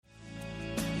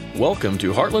Welcome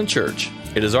to Heartland Church.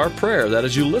 It is our prayer that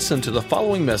as you listen to the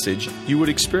following message, you would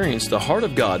experience the heart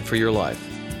of God for your life.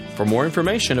 For more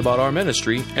information about our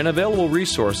ministry and available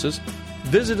resources,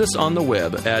 visit us on the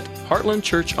web at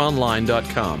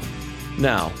heartlandchurchonline.com.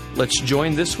 Now, let's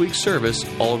join this week's service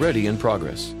already in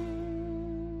progress.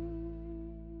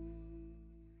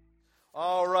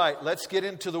 All right, let's get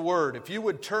into the Word. If you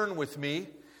would turn with me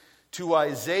to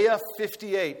Isaiah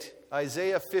 58.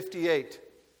 Isaiah 58.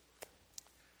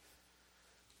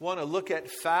 Want to look at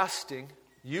fasting.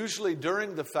 Usually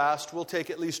during the fast, we'll take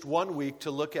at least 1 week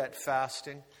to look at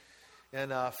fasting.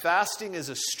 And fasting is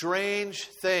a strange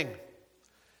thing.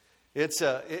 It's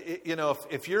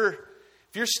if you're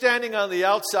standing on the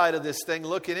outside of this thing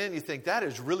looking in, you think that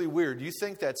is really weird. You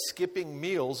think that skipping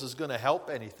meals is going to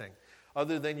help anything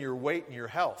other than your weight and your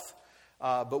health.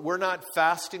 But we're not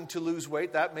fasting to lose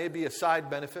weight. That may be a side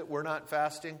benefit. We're not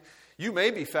fasting. You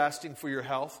may be fasting for your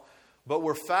health, but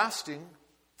we're fasting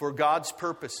for God's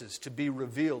purposes to be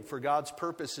revealed, for God's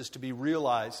purposes to be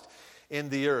realized in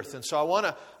the earth. And so I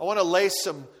want to lay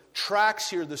some tracks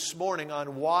here this morning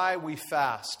on why we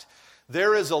fast.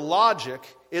 There is a logic,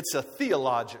 it's a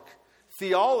theologic.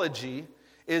 Theology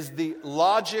is the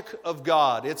logic of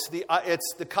God. It's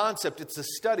the concept, it's the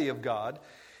study of God.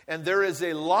 And there is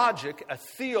a logic, a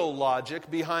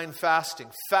theologic behind fasting.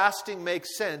 Fasting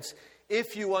makes sense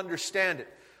if you understand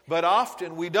it. But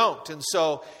often we don't. And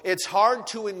so it's hard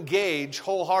to engage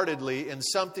wholeheartedly in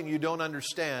something you don't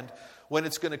understand when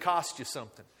it's going to cost you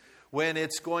something. When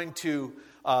it's going to,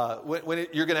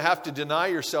 you're going to have to deny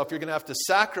yourself, you're going to have to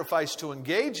sacrifice to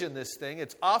engage in this thing.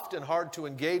 It's often hard to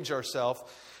engage ourselves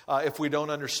if we don't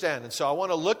understand. And so I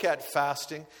want to look at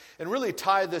fasting and really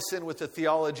tie this in with the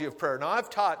theology of prayer. Now,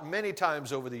 I've taught many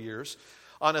times over the years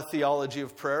on a theology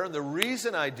of prayer. And the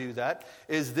reason I do that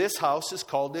is this house is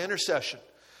called the Intercession.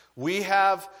 We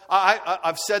have,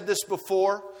 I've said this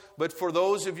before, but for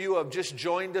those of you who have just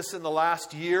joined us in the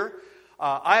last year,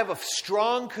 I have a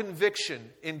strong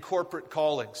conviction in corporate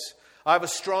callings. I have a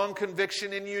strong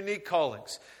conviction in unique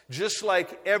callings. Just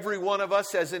like every one of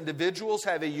us as individuals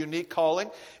have a unique calling,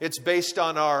 it's based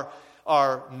on our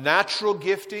natural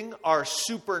gifting, our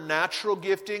supernatural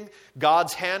gifting,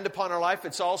 God's hand upon our life.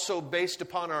 It's also based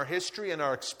upon our history and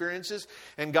our experiences.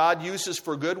 And God uses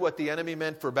for good what the enemy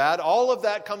meant for bad. All of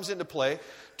that comes into play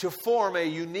to form a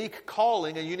unique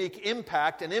calling, a unique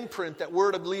impact, an imprint that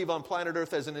we're to leave on planet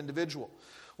Earth as an individual.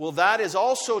 Well, that is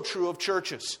also true of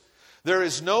churches. There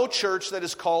is no church that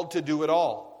is called to do it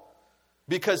all.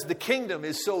 Because the kingdom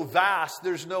is so vast,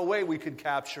 there's no way we could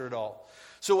capture it all.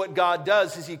 So what God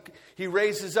does is He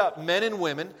raises up men and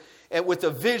women and with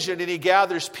a vision, and He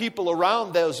gathers people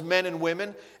around those men and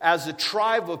women as a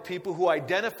tribe of people who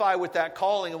identify with that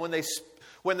calling. And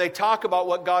when they talk about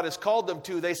what God has called them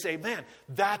to, they say, man,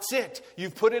 that's it.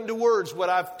 You've put into words what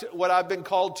I've been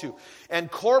called to.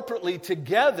 And corporately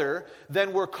together,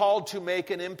 then we're called to make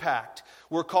an impact.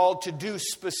 We're called to do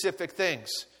specific things.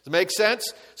 Does it make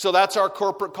sense? So that's our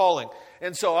corporate calling.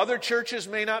 And so other churches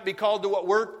may not be called to what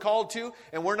we're called to,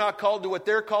 and we're not called to what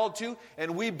they're called to,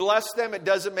 and we bless them. It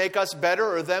doesn't make us better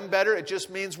or them better. It just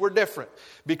means we're different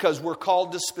because we're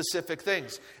called to specific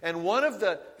things. And one of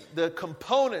the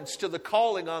components to the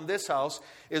calling on this house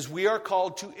is we are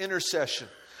called to intercession.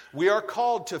 We are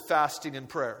called to fasting and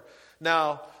prayer.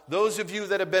 Now, those of you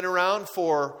that have been around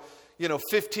for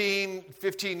 15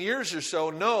 years or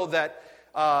so know that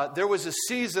there was a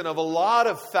season of a lot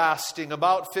of fasting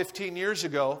about 15 years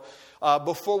ago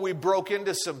before we broke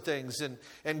into some things.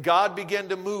 And God began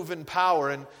to move in power.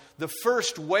 And the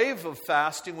first wave of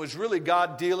fasting was really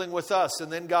God dealing with us. And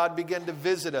then God began to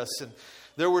visit us. And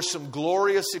there were some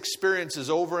glorious experiences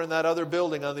over in that other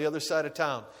building on the other side of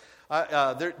town.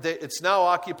 It's now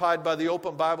occupied by the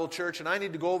Open Bible Church. And I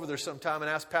need to go over there sometime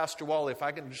and ask Pastor Wally if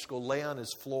I can just go lay on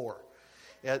his floor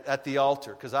at the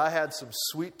altar, because I had some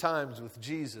sweet times with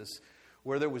Jesus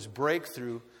where there was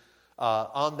breakthrough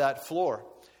on that floor.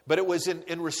 But it was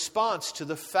in response to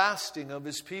the fasting of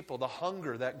His people, the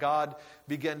hunger that God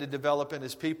began to develop in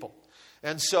His people.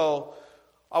 And so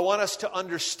I want us to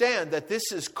understand that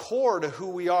this is core to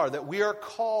who we are, that we are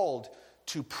called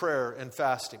to prayer and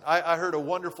fasting. I heard a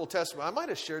wonderful testimony. I might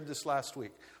have shared this last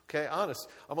week. Okay, honest.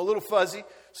 I'm a little fuzzy,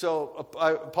 so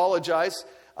I apologize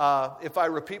if I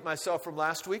repeat myself from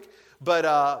last week. But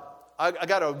I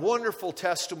got a wonderful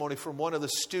testimony from one of the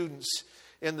students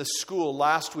in the school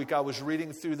last week. I was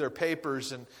reading through their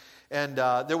papers, and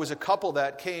there was a couple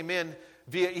that came in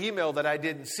via email that I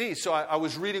didn't see. So I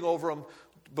was reading over them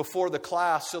before the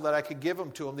class so that I could give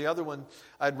them to them. The other one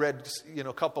I'd read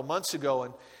a couple months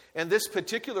ago, And this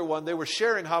particular one, they were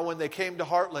sharing how when they came to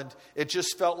Heartland, it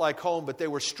just felt like home, but they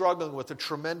were struggling with a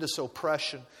tremendous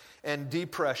oppression and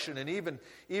depression, and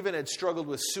even had struggled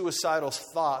with suicidal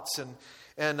thoughts,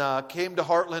 and came to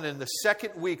Heartland. And the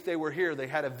second week they were here, they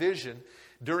had a vision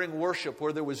during worship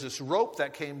where there was this rope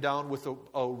that came down with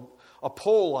a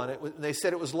pole on it. And they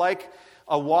said it was like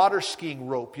a water skiing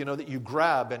rope, that you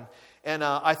grab. And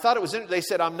I thought it was interesting. They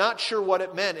said, I'm not sure what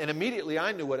it meant. And immediately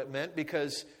I knew what it meant,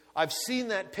 because I've seen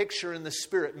that picture in the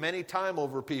Spirit many times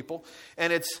over people.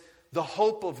 And it's the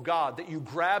hope of God, that you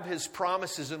grab His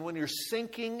promises. And when you're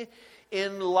sinking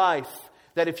in life,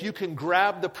 that if you can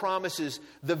grab the promises,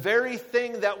 the very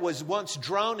thing that was once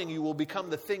drowning you will become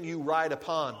the thing you ride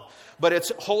upon. But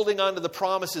it's holding on to the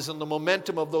promises and the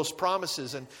momentum of those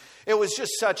promises. And it was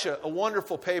just such a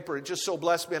wonderful paper. It just so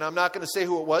blessed me. And I'm not going to say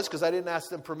who it was because I didn't ask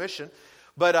them permission.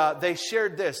 But they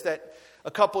shared this, that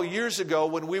a couple years ago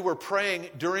when we were praying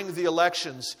during the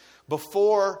elections,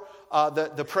 before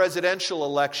the presidential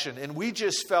election, and we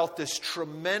just felt this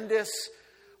tremendous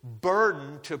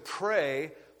burden to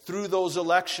pray through those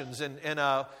elections. And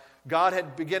God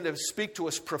had begun to speak to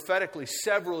us prophetically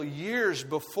several years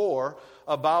before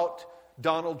about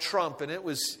Donald Trump. And it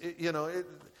was,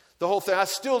 the whole thing, I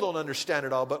still don't understand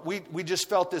it all, but we just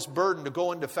felt this burden to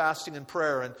go into fasting and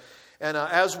prayer. And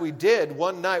as we did,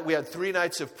 one night, we had 3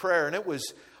 nights of prayer, and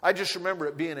I just remember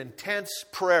it being intense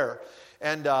prayer.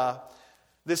 And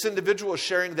this individual was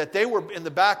sharing that they were in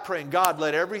the back praying, God,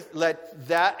 let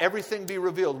everything be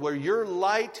revealed. Where your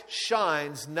light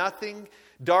shines,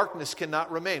 darkness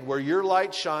cannot remain. Where your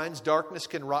light shines, darkness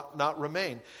cannot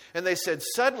remain. And they said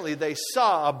suddenly they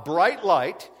saw a bright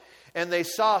light, and they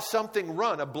saw something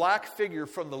run, a black figure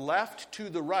from the left to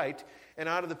the right and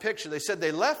out of the picture. They said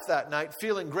they left that night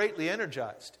feeling greatly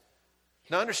energized.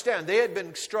 Now understand, they had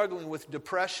been struggling with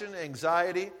depression,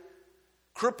 anxiety,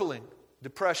 crippling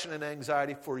depression and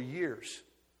anxiety for years.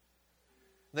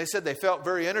 And they said they felt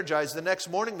very energized. The next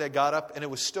morning they got up and it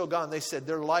was still gone. They said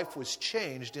their life was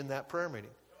changed in that prayer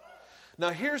meeting. Now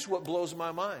here's what blows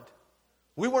my mind.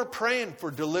 We weren't praying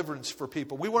for deliverance for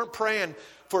people. We weren't praying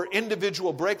for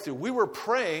individual breakthrough. We were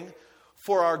praying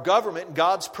for our government and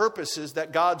God's purposes,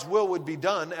 that God's will would be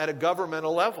done at a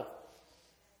governmental level.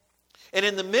 And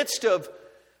in the midst of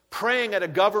praying at a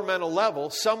governmental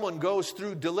level, someone goes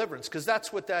through deliverance, because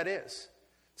that's what that is.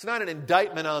 It's not an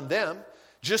indictment on them.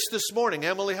 Just this morning,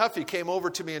 Emily Huffy came over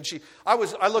to me, and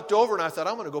I looked over and I thought,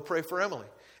 I'm going to go pray for Emily.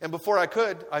 And before I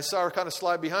could, I saw her kind of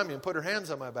slide behind me and put her hands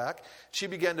on my back. She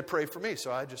began to pray for me,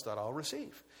 so I just thought, I'll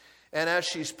receive. And as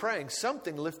she's praying,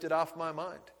 something lifted off my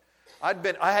mind.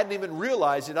 I hadn't even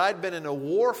realized it. I'd been in a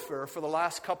warfare for the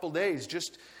last couple days,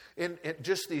 just in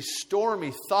just these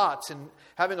stormy thoughts and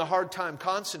having a hard time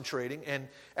concentrating. And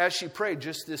as she prayed,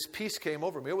 just this peace came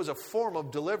over me. It was a form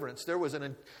of deliverance. There was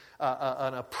an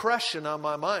oppression on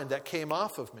my mind that came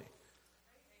off of me.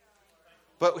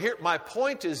 But here, my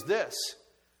point is this,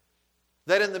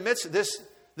 that in the midst of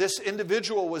this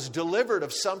individual was delivered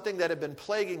of something that had been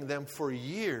plaguing them for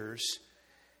years.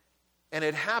 And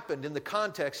it happened in the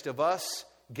context of us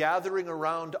gathering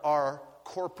around our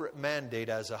corporate mandate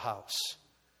as a house.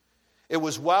 It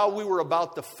was while we were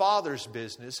about the Father's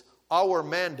business, our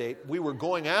mandate, we were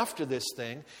going after this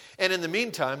thing. And in the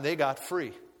meantime, they got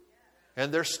free.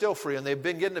 And they're still free. And they've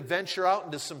been getting to venture out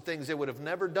into some things they would have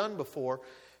never done before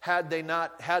had they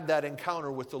not had that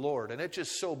encounter with the Lord. And it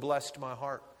just so blessed my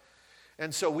heart.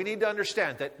 And so we need to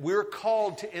understand that we're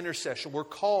called to intercession. We're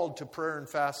called to prayer and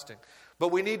fasting. But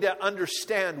we need to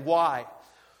understand why.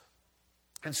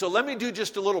 And so let me do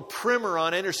just a little primer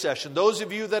on intercession. Those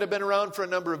of you that have been around for a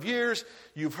number of years,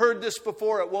 you've heard this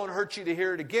before. It won't hurt you to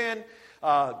hear it again.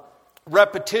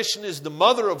 Repetition is the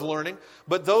mother of learning.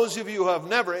 But those of you who have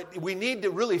never, we need to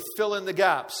really fill in the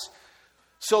gaps.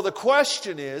 So the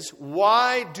question is,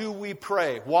 why do we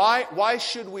pray? Why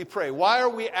should we pray? Why are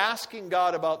we asking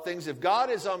God about things? If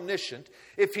God is omniscient,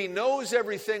 if He knows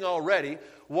everything already,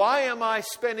 why am I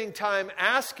spending time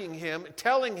asking Him,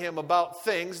 telling Him about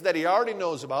things that He already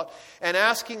knows about, and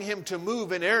asking Him to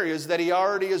move in areas that He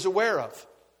already is aware of?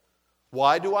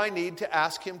 Why do I need to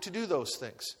ask Him to do those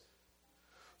things?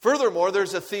 Furthermore,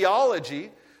 there's a theology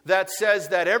that says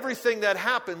that everything that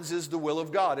happens is the will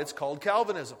of God. It's called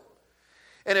Calvinism.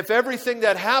 And if everything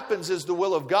that happens is the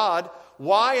will of God,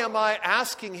 why am I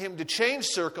asking Him to change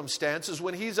circumstances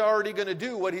when He's already going to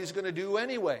do what He's going to do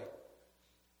anyway?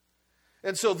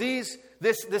 And so this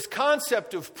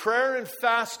concept of prayer and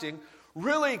fasting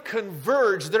really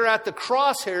converge. They're at the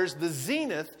crosshairs, the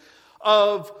zenith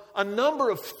of a number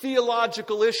of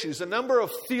theological issues, a number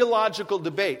of theological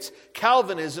debates.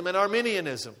 Calvinism and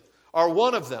Arminianism are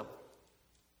one of them.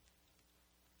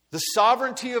 the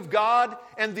sovereignty of God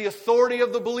and the authority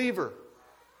of the believer.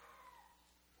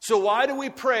 So why do we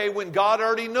pray when God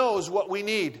already knows what we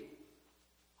need?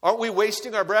 Aren't we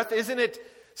wasting our breath? Isn't it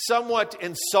somewhat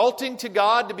insulting to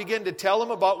God to begin to tell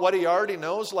Him about what He already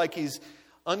knows, like He's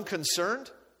unconcerned?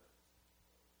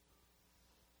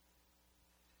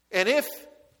 And if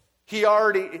He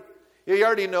already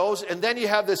knows, and then you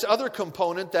have this other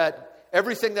component that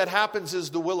everything that happens is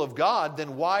the will of God,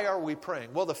 then why are we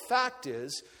praying? Well, the fact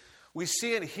is, we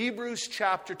see in Hebrews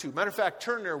chapter 2. Matter of fact,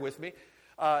 turn there with me.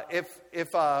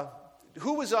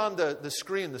 Who was on the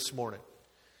screen this morning?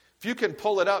 If you can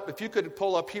pull it up, if you could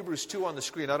pull up Hebrews 2 on the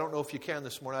screen. I don't know if you can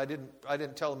this morning. I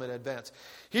didn't tell them in advance.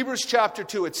 Hebrews chapter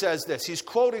 2, it says this. He's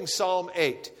quoting Psalm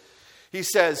 8. He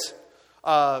says,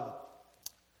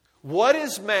 what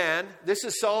is man? This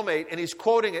is Psalm 8, and he's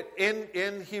quoting it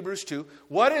in Hebrews 2.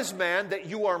 What is man that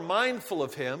you are mindful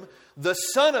of him, the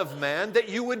Son of Man that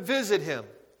you would visit him?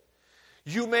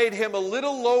 You made him a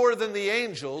little lower than the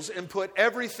angels and put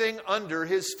everything under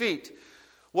his feet.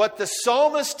 What the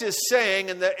psalmist is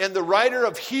saying, and the writer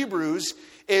of Hebrews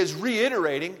is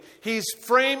reiterating, he's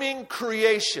framing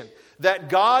creation. That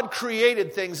God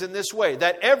created things in this way.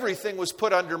 That everything was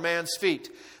put under man's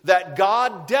feet. That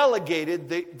God delegated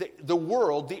the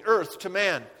world, the earth, to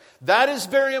man. That is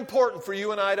very important for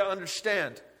you and I to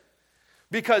understand.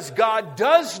 Because God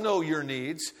does know your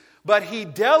needs, but He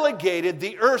delegated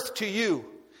the earth to you.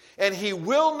 And He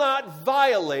will not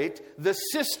violate the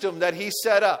system that He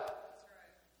set up.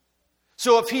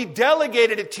 So if He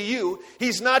delegated it to you,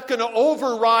 He's not going to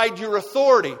override your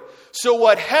authority. So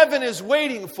what heaven is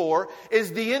waiting for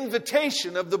is the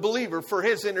invitation of the believer for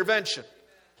His intervention.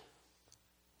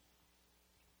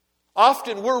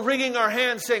 Often we're wringing our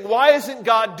hands saying, why isn't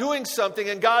God doing something?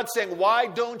 And God's saying, why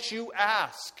don't you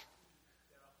ask?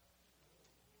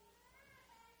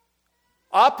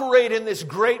 Operate in this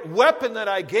great weapon that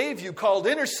I gave you called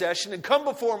intercession and come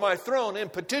before my throne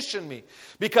and petition me.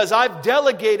 Because I've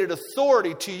delegated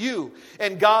authority to you.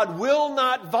 And God will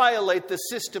not violate the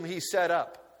system He set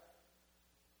up.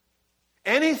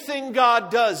 Anything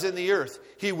God does in the earth,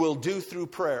 He will do through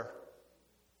prayer.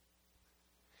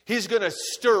 He's going to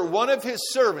stir one of His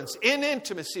servants in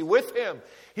intimacy with Him.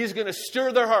 He's going to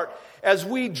stir their heart. As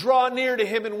we draw near to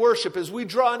Him in worship, as we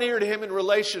draw near to Him in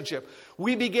relationship,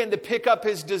 we begin to pick up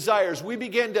His desires. We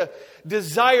begin to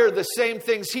desire the same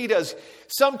things He does.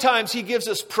 Sometimes He gives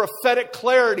us prophetic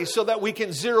clarity so that we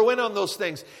can zero in on those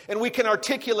things. And we can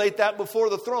articulate that before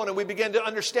the throne. And we begin to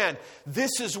understand,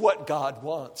 this is what God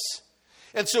wants.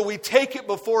 And so we take it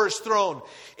before His throne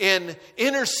in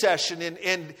intercession.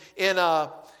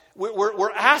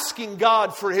 We're asking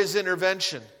God for His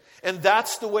intervention. And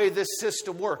that's the way this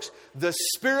system works. The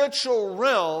spiritual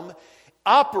realm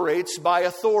operates by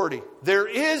authority. There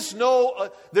is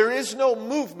no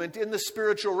movement in the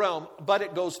spiritual realm, but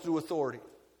it goes through authority.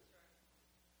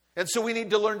 And so we need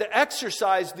to learn to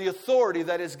exercise the authority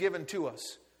that is given to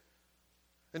us.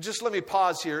 And just let me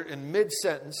pause here in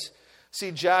mid-sentence.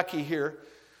 See Jackie here.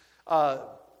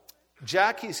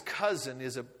 Jackie's cousin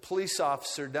is a police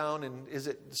officer down in, is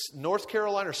it North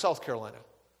Carolina or South Carolina?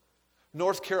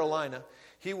 North Carolina.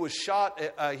 He was shot,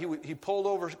 he pulled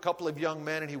over a couple of young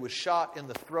men and he was shot in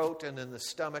the throat and in the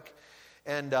stomach.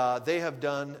 And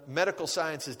medical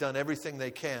science has done everything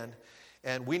they can.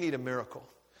 And we need a miracle.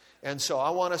 And so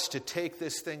I want us to take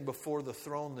this thing before the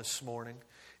throne this morning.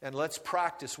 And let's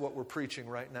practice what we're preaching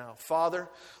right now. Father,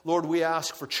 Lord, we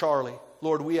ask for Charlie.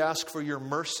 Lord, we ask for your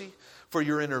mercy, for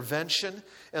your intervention.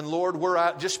 And Lord,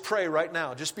 just pray right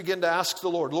now. Just begin to ask the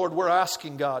Lord. Lord, we're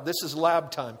asking God. This is lab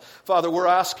time. Father, we're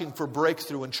asking for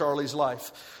breakthrough in Charlie's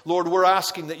life. Lord, we're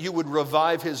asking that you would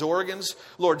revive his organs.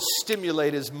 Lord,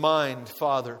 stimulate his mind,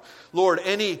 Father. Lord,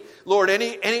 any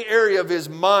area of his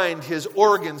mind, his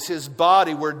organs, his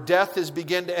body, where death has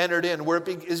begun to enter in, where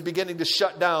it is beginning to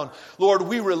shut down. Lord,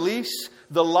 we release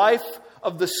the life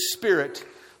of the Spirit.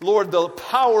 Lord, the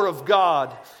power of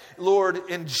God. Lord,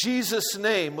 in Jesus'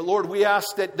 name, Lord, we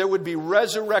ask that there would be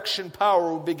resurrection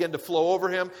power would begin to flow over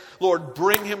him. Lord,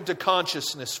 bring him to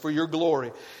consciousness for your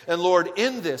glory. And Lord,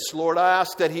 in this, Lord, I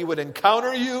ask that he would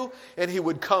encounter you and he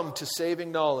would come to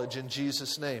saving knowledge in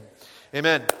Jesus' name.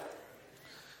 Amen.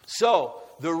 So,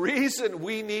 the reason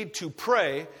we need to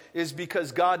pray is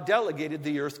because God delegated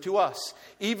the earth to us.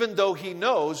 Even though he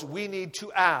knows we need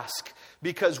to ask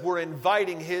because we're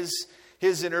inviting his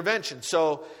intervention.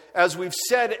 So, as we've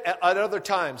said at other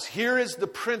times, here is the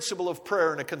principle of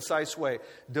prayer in a concise way.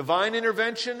 Divine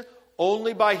intervention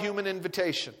only by human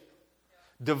invitation.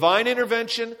 Divine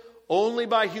intervention only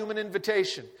by human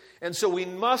invitation. And so we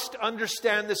must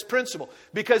understand this principle.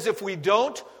 Because if we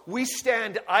don't, we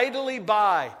stand idly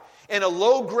by and a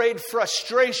low-grade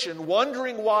frustration,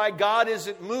 wondering why God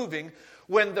isn't moving,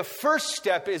 when the first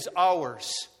step is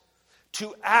ours,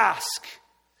 to ask.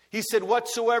 He said,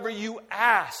 whatsoever you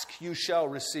ask, you shall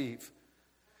receive.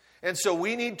 And so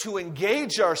we need to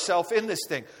engage ourselves in this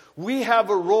thing. We have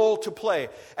a role to play.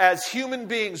 As human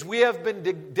beings, we have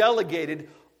been delegated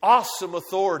awesome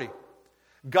authority.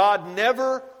 God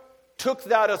never took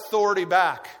that authority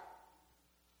back,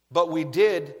 but we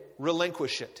did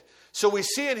relinquish it. So we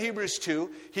see in Hebrews 2,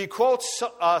 he quotes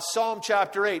Psalm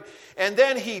chapter 8, and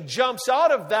then he jumps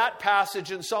out of that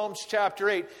passage in Psalms chapter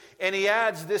 8, and he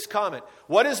adds this comment.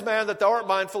 What is man that thou art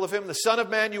mindful of him? The Son of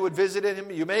Man, you would visit in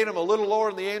him. You made him a little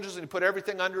lower than the angels, and you put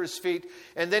everything under his feet.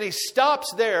 And then he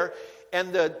stops there,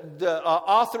 and the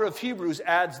author of Hebrews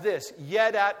adds this.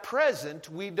 Yet at present,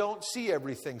 we don't see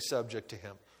everything subject to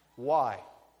him. Why?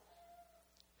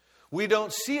 We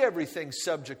don't see everything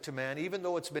subject to man, even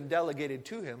though it's been delegated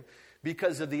to him,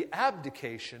 because of the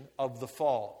abdication of the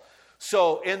fall.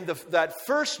 So in that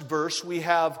first verse, we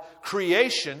have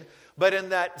creation, but in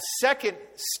that second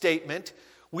statement,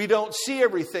 we don't see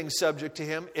everything subject to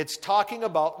him. It's talking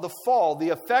about the fall. The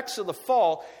effects of the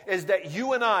fall is that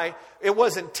you and I, it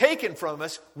wasn't taken from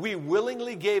us, we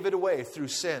willingly gave it away through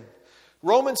sin.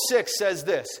 Romans 6 says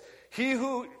this, he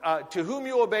who to whom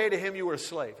you obey, to him you were a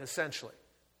slave, essentially.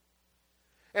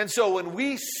 And so when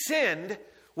we sinned,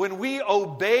 when we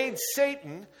obeyed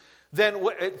Satan, then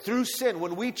through sin,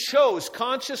 when we chose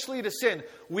consciously to sin,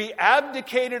 we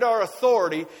abdicated our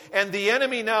authority, and the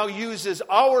enemy now uses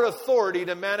our authority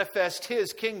to manifest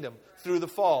his kingdom through the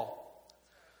fall.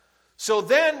 So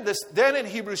then in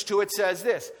Hebrews 2 it says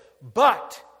this,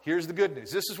 but, here's the good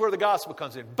news, this is where the gospel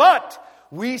comes in, but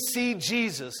we see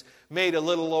Jesus made a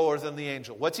little lower than the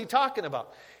angel. What's he talking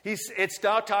about? It's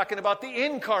now talking about the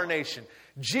incarnation.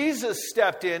 Jesus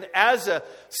stepped in as a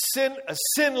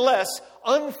sinless,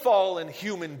 unfallen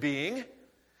human being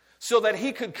so that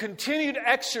he could continue to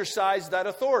exercise that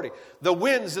authority. The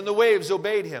winds and the waves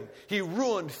obeyed him. He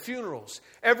ruined funerals.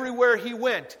 Everywhere he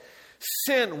went,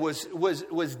 sin was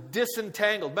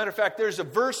disentangled. Matter of fact, there's a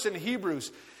verse in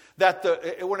Hebrews that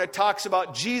when it talks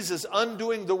about Jesus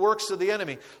undoing the works of the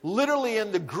enemy, literally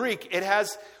in the Greek, it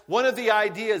has one of the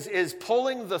ideas is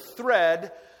pulling the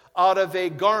thread out of a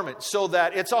garment, so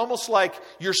that it's almost like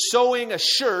you're sewing a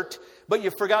shirt, but you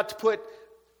forgot to put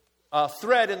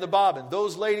thread in the bobbin.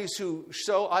 Those ladies who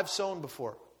sew, I've sewn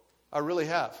before. I really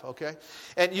have, okay?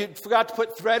 And you forgot to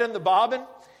put thread in the bobbin,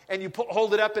 and you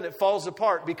hold it up and it falls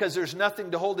apart because there's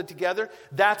nothing to hold it together.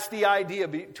 That's the idea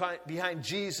behind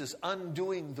Jesus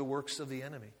undoing the works of the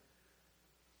enemy.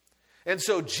 And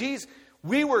so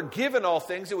we were given all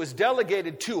things. It was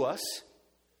delegated to us.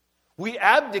 We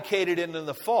abdicated it in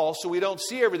the fall, so we don't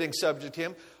see everything subject to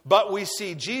him. But we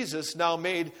see Jesus now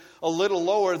made a little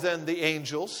lower than the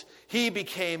angels. He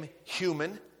became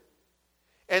human.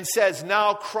 And says,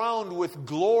 now crowned with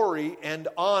glory and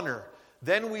honor.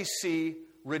 Then we see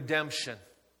redemption.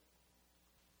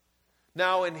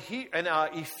 Now in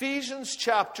Ephesians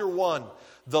chapter 1,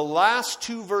 the last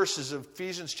two verses of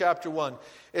Ephesians chapter 1,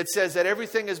 it says that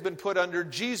everything has been put under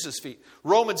Jesus' feet.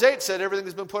 Romans 8 said everything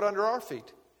has been put under our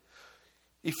feet.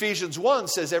 Ephesians 1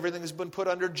 says everything has been put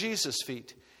under Jesus'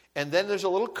 feet. And then there's a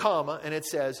little comma and it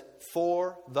says,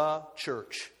 for the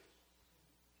church.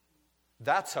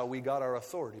 That's how we got our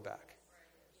authority back.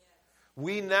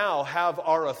 We now have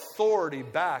our authority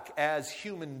back as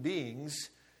human beings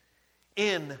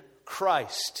in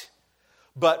Christ.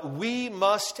 But we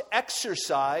must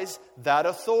exercise that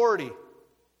authority.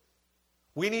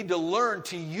 We need to learn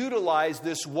to utilize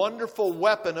this wonderful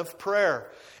weapon of prayer.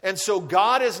 And so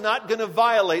God is not going to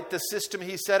violate the system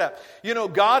He set up. You know,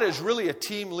 God is really a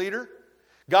team leader.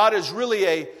 God is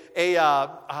really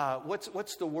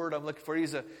what's the word I'm looking for?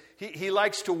 He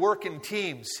likes to work in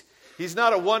teams. He's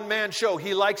not a one-man show.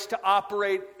 He likes to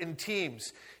operate in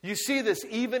teams. You see this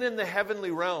even in the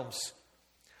heavenly realms.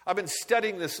 I've been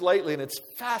studying this lately, and it's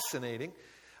fascinating.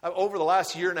 Over the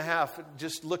last year and a half,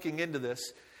 just looking into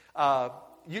this.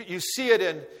 You see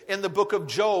it in the book of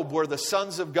Job, where the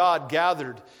sons of God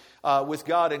gathered with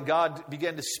God, and God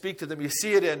began to speak to them. You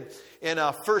see it in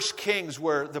 1 Kings,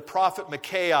 where the prophet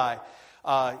Micaiah,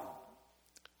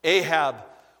 Ahab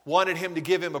wanted him to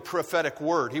give him a prophetic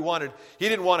word. He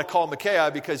didn't want to call Micaiah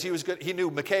because he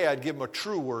knew Micaiah would give him a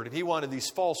true word, and he wanted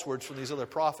these false words from these other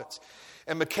prophets.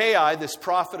 And Micaiah, this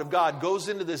prophet of God, goes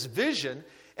into this vision,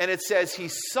 and it says he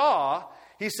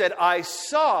said, I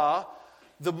saw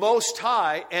the Most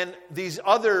High and these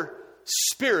other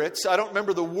spirits. I don't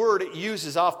remember the word it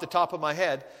uses off the top of my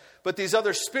head, but these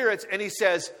other spirits. And he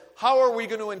says, how are we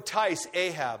going to entice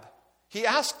Ahab? He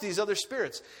asked these other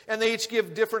spirits, and they each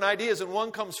give different ideas, and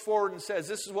one comes forward and says,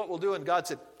 this is what we'll do, and God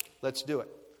said, let's do it.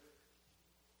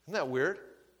 Isn't that weird?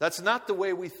 That's not the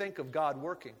way we think of God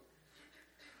working.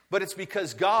 But it's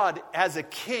because God, as a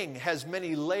king, has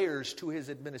many layers to his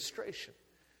administration.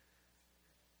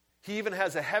 He even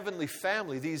has a heavenly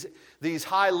family. These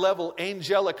high-level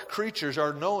angelic creatures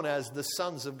are known as the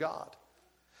sons of God.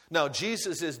 Now,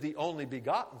 Jesus is the only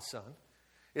begotten Son.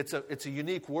 It's a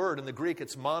unique word in the Greek.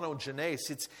 It's monogenes.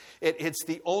 It's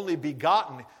the only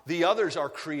begotten. The others are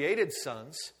created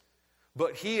sons,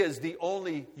 but he is the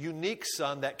only unique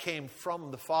Son that came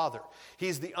from the Father.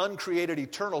 He's the uncreated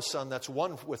eternal Son that's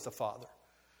one with the Father.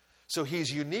 So he's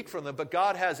unique from them, but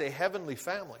God has a heavenly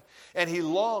family, and he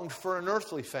longed for an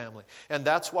earthly family, and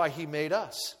that's why he made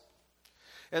us.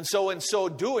 And so in so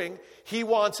doing, he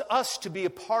wants us to be a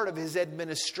part of his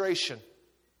administration.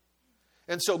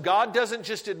 And so God doesn't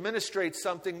just administrate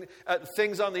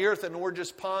things on the earth and we're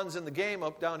just pawns in the game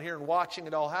up down here and watching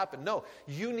it all happen. No,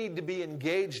 you need to be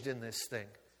engaged in this thing.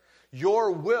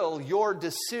 Your will, your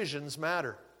decisions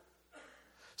matter.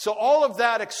 So all of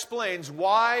that explains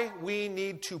why we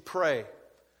need to pray.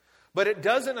 But it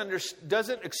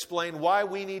doesn't explain why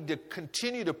we need to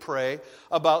continue to pray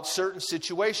about certain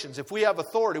situations. If we have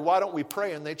authority, why don't we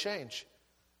pray and they change?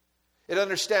 It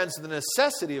understands the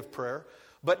necessity of prayer,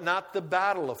 but not the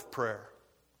battle of prayer.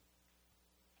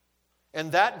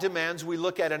 And that demands we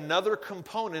look at another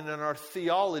component in our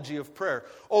theology of prayer.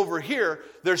 Over here,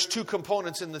 there's two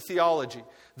components in the theology.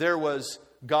 There was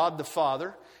God the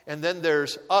Father, and then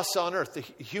there's us on earth, the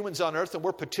humans on earth, and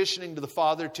we're petitioning to the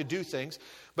Father to do things.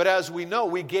 But as we know,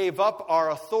 we gave up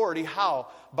our authority. How?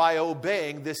 By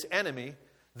obeying this enemy,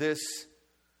 this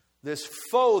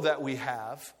foe that we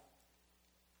have.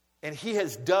 And he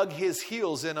has dug his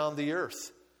heels in on the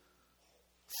earth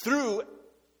through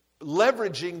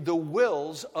leveraging the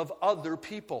wills of other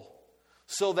people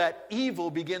so that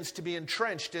evil begins to be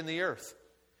entrenched in the earth.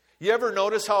 You ever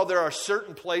notice how there are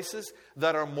certain places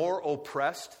that are more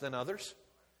oppressed than others?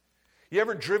 You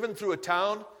ever driven through a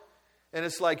town and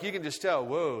it's like you can just tell,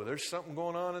 whoa, there's something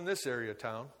going on in this area of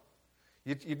town.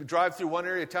 You drive through one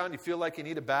area of town, you feel like you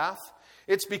need a bath.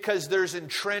 It's because there's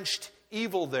entrenched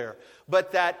evil there.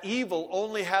 But that evil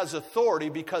only has authority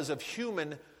because of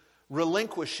human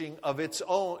relinquishing of its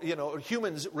own,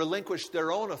 humans relinquish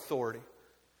their own authority.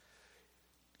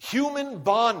 Human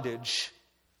bondage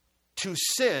to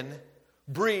sin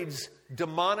breeds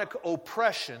demonic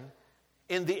oppression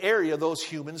in the area those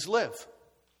humans live.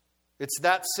 It's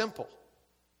that simple.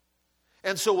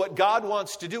 And so what God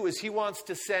wants to do is he wants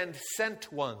to send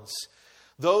sent ones,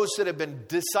 those that have been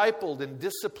discipled and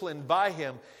disciplined by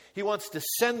him. He wants to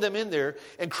send them in there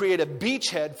and create a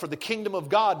beachhead for the kingdom of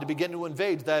God to begin to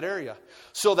invade that area.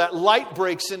 So that light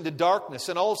breaks into darkness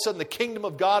and all of a sudden the kingdom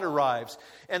of God arrives.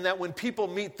 And that when people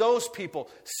meet those people,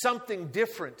 something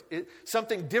different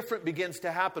begins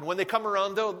to happen. When they come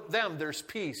around them, there's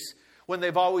peace when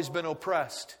they've always been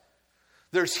oppressed.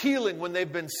 There's healing when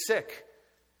they've been sick.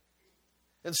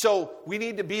 And so we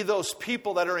need to be those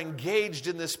people that are engaged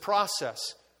in this process.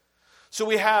 So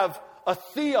we have a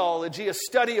theology, a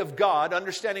study of God,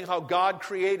 understanding how God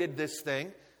created this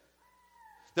thing.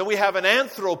 Then we have an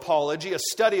anthropology, a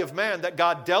study of man, that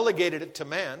God delegated it to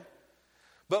man.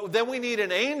 But then we need an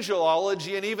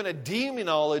angelology and even a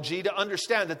demonology to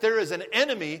understand that there is an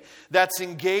enemy that's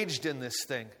engaged in this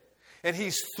thing. And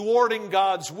he's thwarting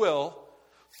God's will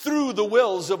through the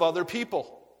wills of other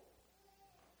people.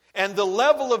 And the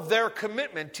level of their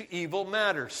commitment to evil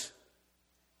matters.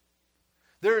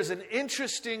 There is an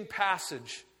interesting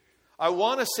passage. I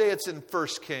want to say it's in 1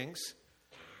 Kings.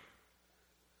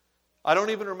 I don't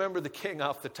even remember the king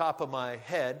off the top of my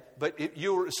head, but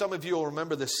some of you will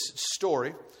remember this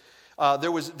story.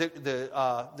 There was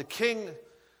the king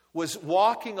was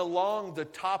walking along the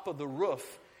top of the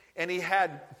roof, and he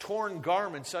had torn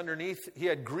garments underneath. He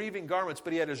had grieving garments,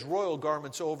 but he had his royal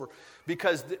garments over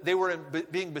because they were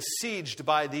being besieged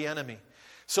by the enemy.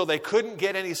 So they couldn't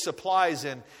get any supplies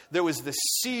in. There was the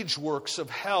siege works of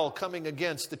hell coming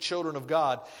against the children of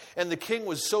God. And the king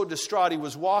was so distraught, he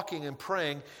was walking and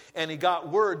praying, and he got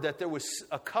word that there was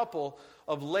a couple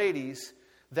of ladies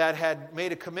that had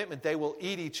made a commitment. They will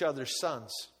eat each other's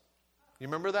sons. You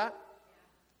remember that?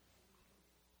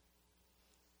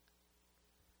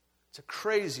 It's a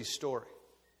crazy story.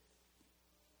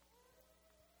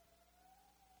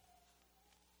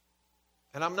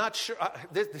 And I'm not sure,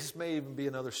 this may even be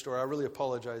another story. I really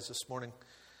apologize this morning.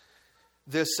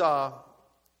 There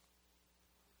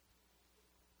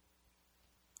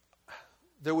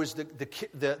was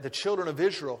the children of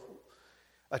Israel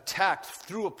attacked,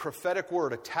 through a prophetic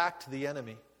word, attacked the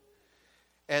enemy.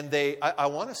 And I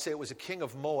want to say it was a king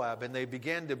of Moab, and they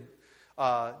began to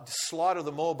slaughter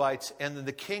the Moabites, and then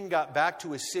the king got back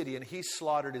to his city, and he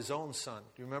slaughtered his own son.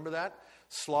 Do you remember that?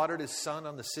 Slaughtered his son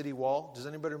on the city wall. Does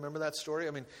anybody remember that story?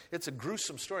 I mean, it's a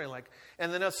gruesome story.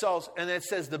 And then it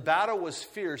says the battle was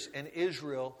fierce, and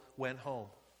Israel went home.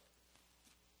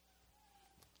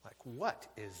 Like, what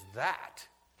is that?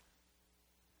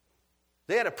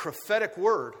 They had a prophetic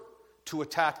word to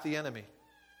attack the enemy.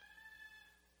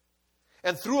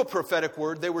 And through a prophetic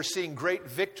word, they were seeing great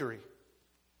victory.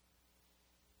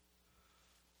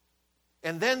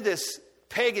 And then this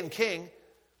pagan king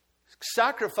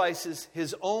sacrifices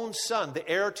his own son, the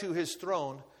heir to his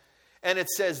throne. And it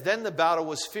says, then the battle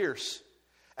was fierce.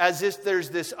 As if there's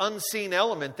this unseen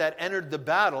element that entered the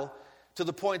battle to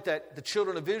the point that the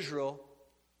children of Israel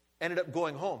ended up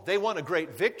going home. They won a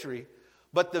great victory,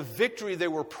 but the victory they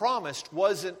were promised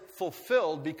wasn't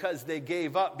fulfilled because they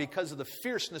gave up because of the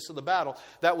fierceness of the battle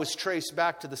that was traced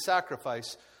back to the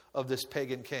sacrifice of this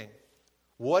pagan king.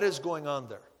 What is going on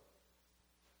there?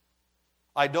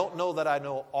 I don't know that I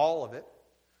know all of it,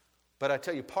 but I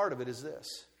tell you part of it is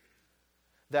this.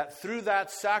 That through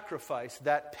that sacrifice,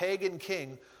 that pagan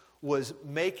king was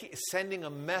sending a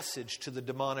message to the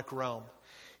demonic realm.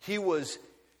 He was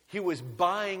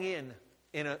buying in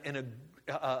a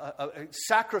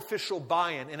sacrificial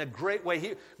buy-in in a great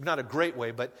way. Not a great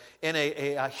way, but in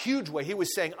a huge way. He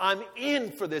was saying, I'm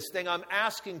in for this thing. I'm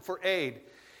asking for aid.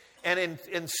 And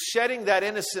in shedding that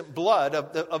innocent blood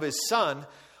of his son,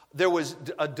 there was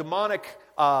a demonic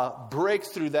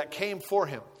breakthrough that came for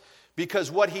him.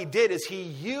 Because what he did is he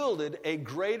yielded a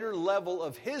greater level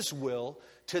of his will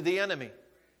to the enemy.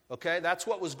 Okay? That's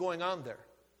what was going on there.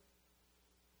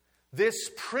 This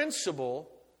principle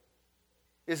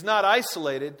is not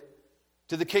isolated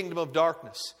to the kingdom of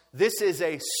darkness. This is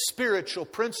a spiritual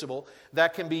principle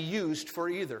that can be used for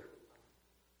either.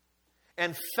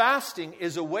 And fasting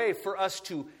is a way for us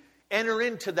to enter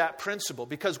into that principle.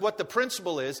 Because what the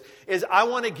principle is I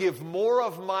want to give more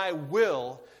of my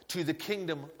will to the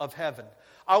kingdom of heaven.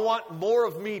 I want more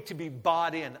of me to be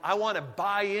bought in. I want to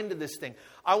buy into this thing.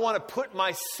 I want to put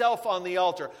myself on the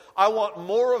altar. I want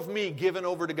more of me given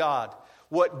over to God.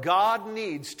 What God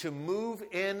needs to move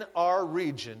in our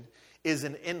region is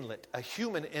an inlet, a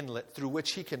human inlet through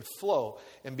which He can flow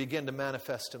and begin to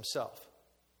manifest Himself.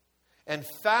 And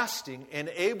fasting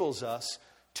enables us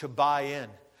to buy in.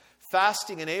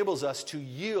 Fasting enables us to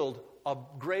yield a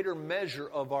greater measure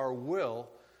of our will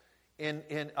in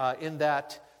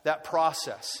that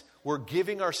process. We're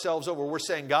giving ourselves over. We're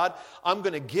saying, God, I'm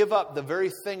going to give up the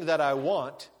very thing that I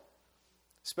want,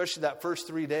 especially that first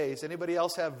 3 days. Anybody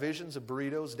else have visions of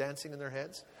burritos dancing in their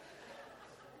heads?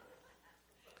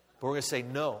 But we're going to say,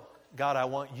 no, God, I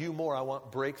want you more. I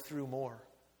want breakthrough more.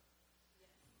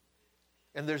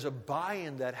 And there's a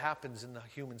buy-in that happens in the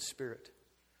human spirit.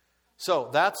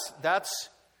 So that's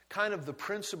kind of the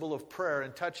principle of prayer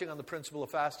and touching on the principle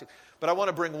of fasting. But I want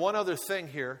to bring one other thing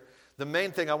here. The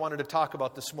main thing I wanted to talk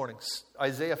about this morning,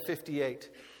 Isaiah 58.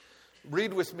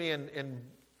 Read with me, and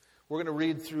we're going to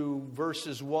read through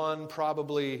verses 1,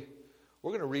 probably,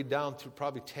 we're going to read down through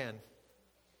probably 10.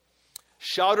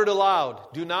 Shout it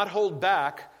aloud, do not hold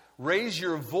back, raise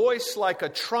your voice like a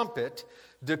trumpet,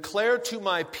 declare to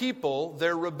my people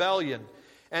their rebellion,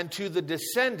 and to the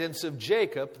descendants of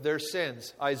Jacob their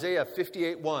sins. Isaiah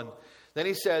 58:1. Then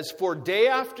he says, for day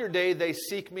after day they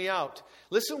seek me out.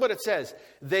 Listen what it says.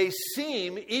 They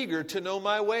seem eager to know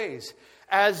my ways,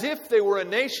 as if they were a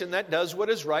nation that does what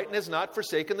is right and has not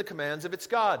forsaken the commands of its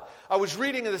God. I was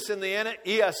reading this in the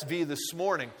ESV this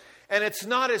morning, and it's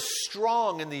not as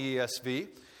strong in the ESV.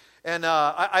 And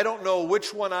I don't know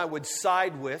which one I would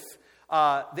side with.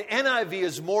 The NIV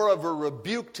is more of a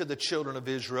rebuke to the children of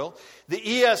Israel. The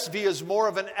ESV is more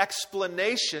of an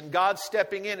explanation, God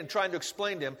stepping in and trying to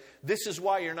explain to him, this is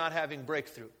why you're not having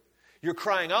breakthrough. You're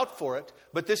crying out for it,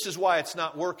 but this is why it's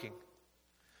not working.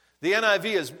 The NIV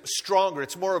is stronger.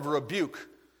 It's more of a rebuke,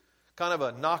 kind of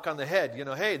a knock on the head. You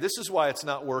know, hey, this is why it's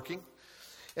not working.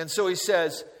 And so he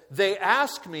says, they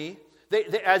ask me,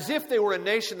 as if they were a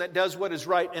nation that does what is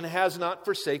right and has not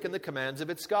forsaken the commands of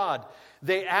its God.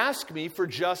 They ask me for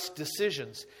just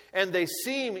decisions, and they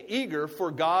seem eager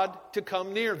for God to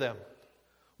come near them.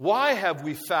 Why have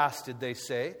we fasted, they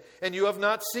say, and you have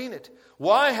not seen it?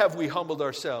 Why have we humbled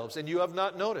ourselves, and you have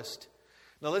not noticed?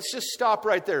 Now let's just stop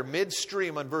right there,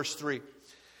 midstream on verse 3.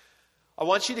 I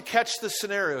want you to catch the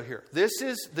scenario here. This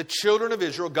is the children of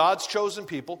Israel, God's chosen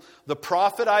people. The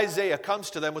prophet Isaiah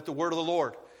comes to them with the word of the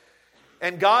Lord.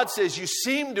 And God says, you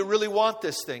seem to really want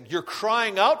this thing. You're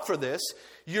crying out for this.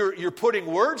 You're putting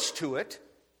words to it.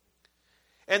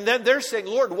 And then they're saying,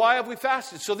 Lord, why have we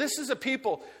fasted? So this is a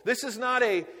people, this is not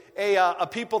a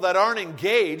people that aren't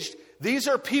engaged. These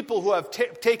are people who have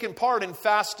taken part in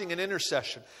fasting and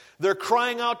intercession. They're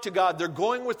crying out to God. They're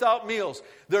going without meals.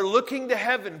 They're looking to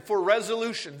heaven for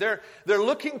resolution. They're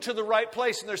looking to the right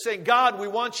place, and they're saying, God, we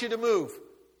want you to move.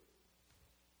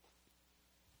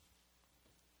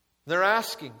 They're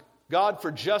asking God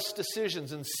for just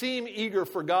decisions and seem eager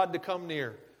for God to come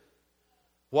near.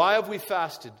 Why have we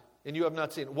fasted and you have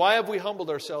not seen? Why have we humbled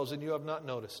ourselves and you have not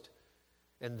noticed?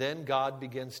 And then God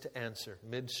begins to answer,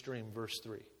 midstream, verse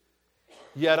 3.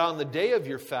 Yet on the day of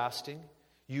your fasting,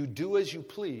 you do as you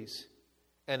please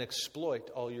and exploit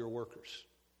all your workers.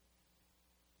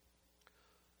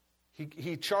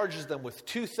 He charges them with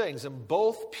two things, and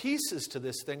both pieces to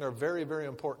this thing are very, very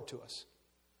important to us.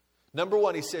 Number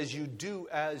one, he says, you do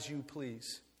as you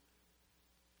please.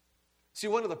 See,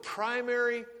 one of the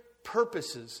primary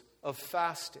purposes of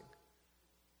fasting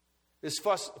is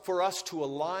for us to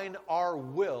align our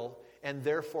will and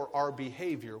therefore our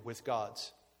behavior with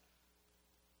God's.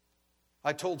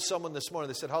 I told someone this morning,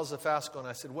 they said, how's the fast going?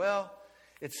 I said, well,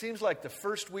 it seems like the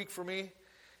first week for me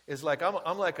is like,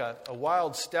 I'm like a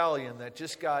wild stallion that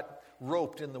just got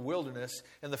roped in the wilderness.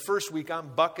 And the first week I'm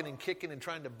bucking and kicking and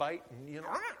trying to bite and,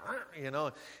 you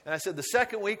know. And I said, the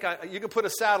second week, you can put a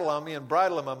saddle on me and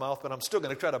bridle in my mouth, but I'm still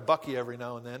going to try to buck you every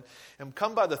now and then. And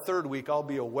come by the third week, I'll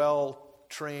be a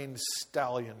well-trained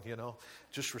stallion, you know,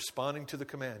 just responding to the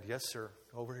command. Yes, sir.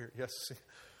 Over here. Yes.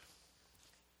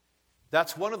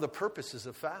 That's one of the purposes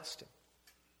of fasting.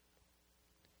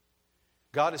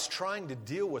 God is trying to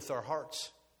deal with our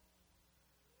hearts.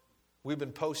 We've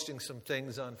been posting some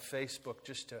things on Facebook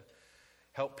just to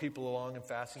help people along in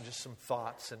fasting, just some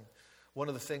thoughts. And one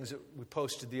of the things that we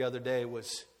posted the other day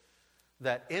was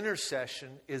that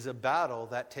intercession is a battle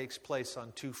that takes place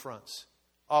on two fronts.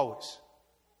 Always.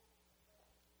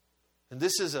 And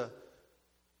this is a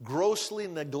grossly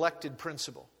neglected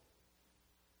principle.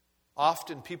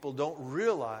 Often people don't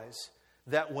realize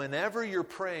that whenever you're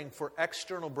praying for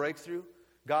external breakthrough,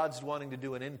 God's wanting to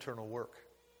do an internal work.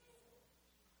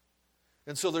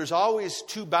 And so there's always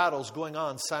two battles going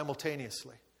on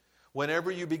simultaneously whenever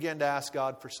you begin to ask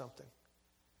God for something.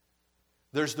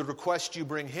 There's the request you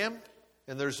bring Him,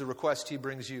 and there's the request He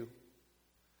brings you.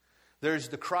 There's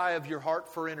the cry of your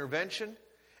heart for intervention,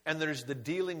 and there's the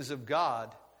dealings of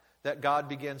God that God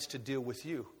begins to deal with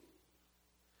you.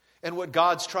 And what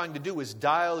God's trying to do is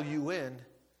dial you in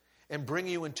and bring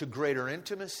you into greater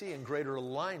intimacy and greater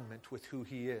alignment with who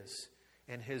He is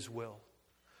and His will.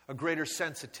 A greater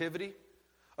sensitivity,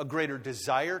 a greater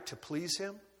desire to please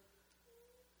Him.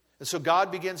 And so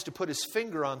God begins to put His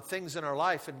finger on things in our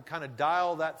life and kind of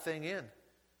dial that thing in.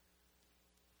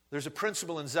 There's a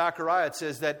principle in Zechariah. It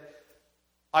says that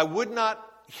I would not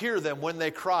hear them when they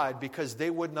cried because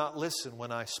they would not listen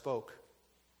when I spoke.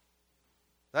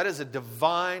 That is a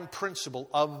divine principle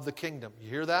of the kingdom. You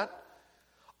hear that?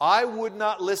 I would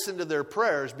not listen to their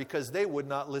prayers because they would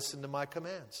not listen to my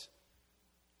commands.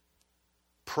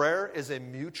 Prayer is a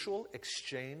mutual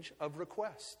exchange of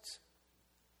requests.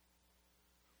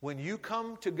 When you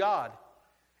come to God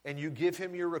and you give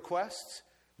Him your requests,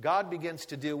 God begins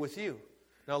to deal with you.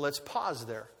 Now let's pause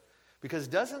there. Because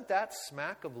doesn't that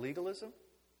smack of legalism?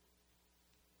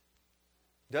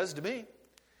 It does to me.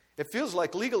 It feels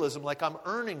like legalism, like I'm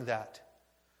earning that.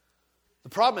 The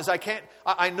problem is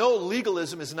I know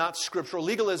legalism is not scriptural.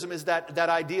 Legalism is that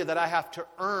idea that I have to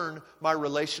earn my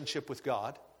relationship with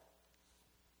God.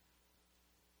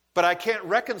 But I can't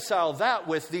reconcile that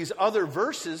with these other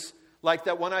verses, like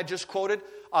that one I just quoted,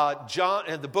 John,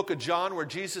 in the book of John, where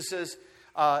Jesus says,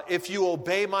 if you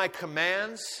obey my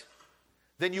commands,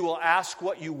 then you will ask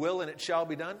what you will and it shall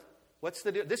be done. What's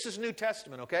the deal? This is New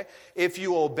Testament, okay? If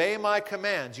you obey my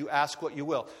commands, you ask what you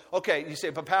will. Okay, you say,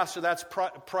 but Pastor, that's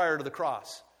prior to the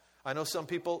cross. I know some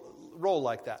people roll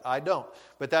like that. I don't.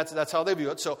 But that's how they view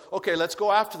it. So, okay, let's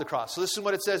go after the cross. So listen to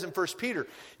what it says in 1 Peter.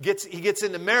 He gets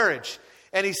into marriage,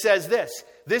 and he says this.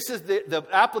 This is the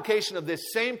application of this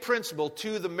same principle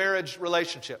to the marriage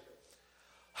relationship.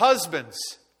 Husbands,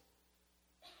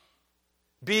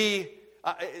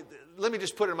 let me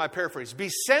just put it in my paraphrase. Be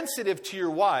sensitive to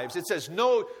your wives. It says,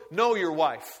 know your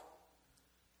wife,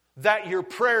 that your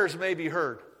prayers may be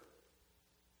heard.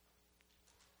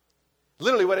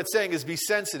 Literally what it's saying is be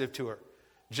sensitive to her.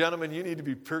 Gentlemen, you need to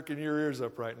be perking your ears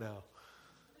up right now.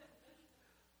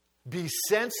 Be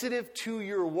sensitive to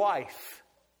your wife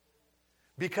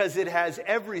because it has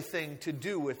everything to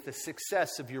do with the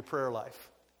success of your prayer life.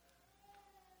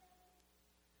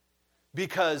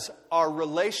 Because our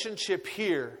relationship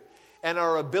here and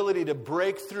our ability to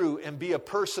break through and be a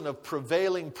person of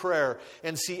prevailing prayer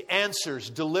and see answers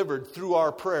delivered through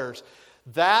our prayers,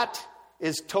 that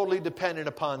is totally dependent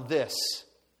upon this.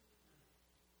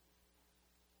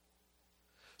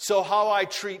 So how I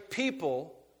treat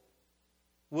people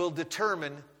will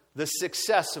determine the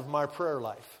success of my prayer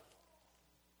life.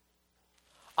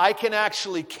 I can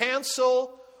actually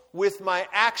cancel with my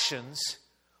actions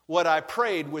what I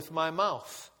prayed with my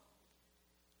mouth.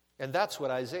 And that's what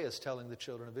Isaiah is telling the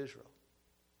children of Israel.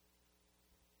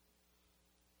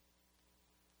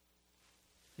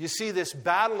 You see, this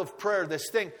battle of prayer, this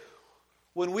thing,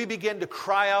 when we begin to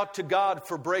cry out to God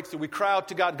for breakthrough, we cry out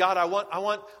to God, God, I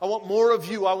want more of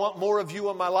you. I want more of you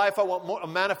in my life. I want a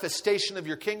manifestation of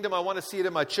your kingdom. I want to see it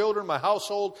in my children, my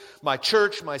household, my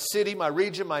church, my city, my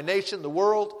region, my nation, the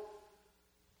world.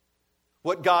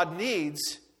 What God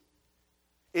needs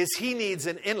is He needs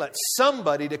an inlet,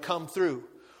 somebody to come through.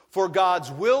 For God's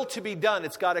will to be done,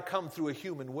 it's got to come through a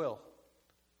human will.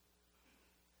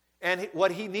 And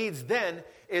what He needs then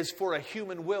is for a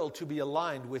human will to be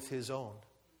aligned with His own.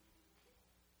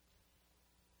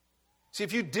 See,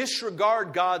 if you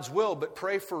disregard God's will but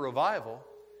pray for revival,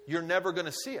 you're never going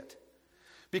to see it.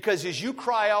 Because as you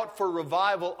cry out for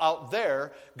revival out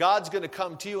there, God's going to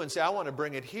come to you and say, I want to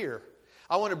bring it here.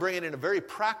 I want to bring it in a very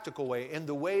practical way, in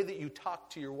the way that you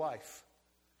talk to your wife,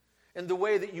 in the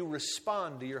way that you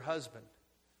respond to your husband.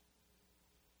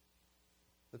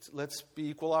 Let's be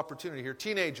equal opportunity here.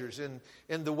 Teenagers, in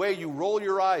the way you roll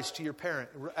your eyes to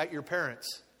at your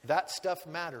parents. That stuff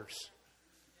matters.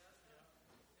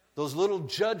 Those little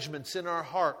judgments in our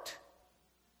heart.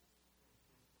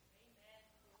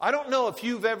 I don't know if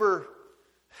you've ever...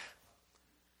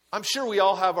 I'm sure we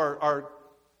all have our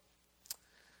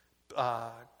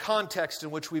context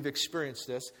in which we've experienced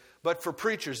this. But for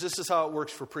preachers, this is how it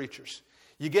works for preachers.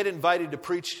 You get invited to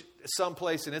preach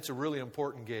someplace, and it's a really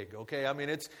important gig, okay? I mean,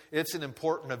 it's an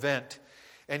important event.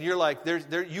 And you're like,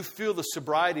 you feel the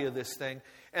sobriety of this thing.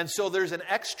 And so there's an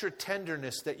extra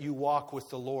tenderness that you walk with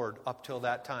the Lord up till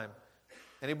that time.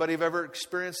 Anybody have ever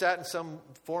experienced that in some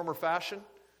form or fashion?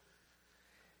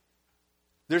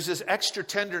 There's this extra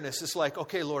tenderness. It's like,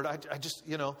 okay, Lord, I just,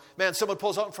 man, someone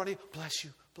pulls out in front of you,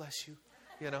 bless you,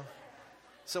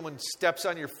 Someone steps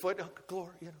on your foot, oh,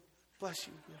 glory, bless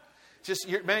you. Just,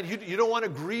 man, you don't want to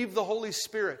grieve the Holy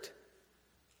Spirit.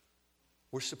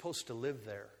 We're supposed to live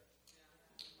there.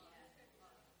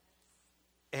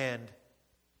 And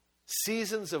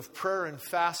seasons of prayer and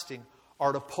fasting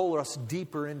are to pull us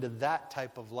deeper into that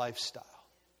type of lifestyle,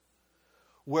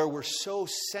 where we're so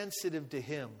sensitive to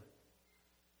Him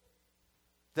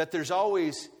that there's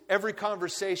always, every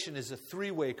conversation is a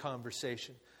three-way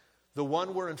conversation. The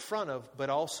one we're in front of, but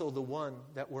also the one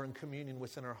that we're in communion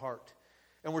with in our heart.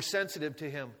 And we're sensitive to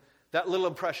Him. That little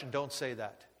impression, don't say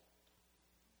that.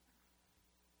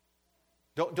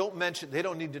 Don't mention, they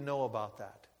don't need to know about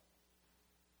that.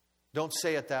 Don't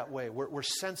say it that way. We're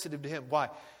sensitive to Him. Why?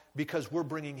 Because we're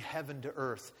bringing heaven to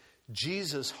earth.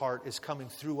 Jesus' heart is coming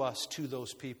through us to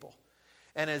those people.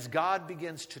 And as God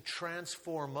begins to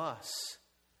transform us,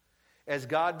 as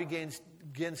God begins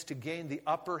to gain the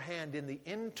upper hand in the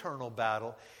internal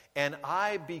battle, and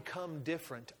I become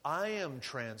different, I am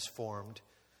transformed,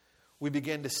 we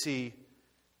begin to see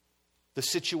the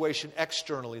situation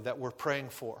externally that we're praying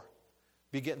for.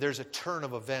 There's a turn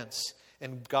of events,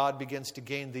 and God begins to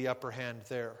gain the upper hand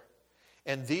there.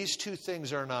 And these two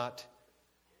things are not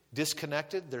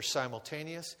disconnected, they're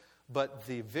simultaneous, but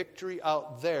the victory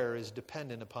out there is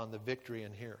dependent upon the victory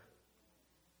in here.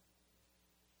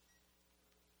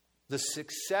 The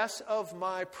success of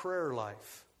my prayer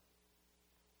life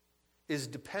is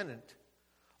dependent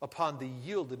upon the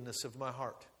yieldedness of my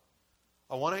heart.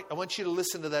 I want you to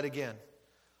listen to that again.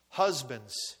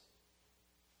 Husbands,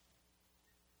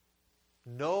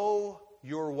 know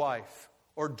your wife,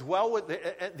 or dwell with, the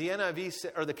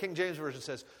NIV or the King James Version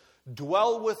says,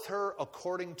 dwell with her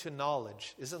according to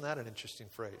knowledge. Isn't that an interesting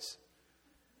phrase?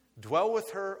 Dwell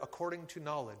with her according to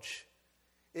knowledge.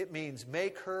 It means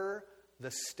make her the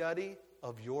study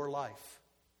of your life.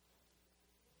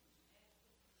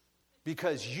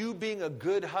 Because you being a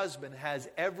good husband has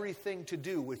everything to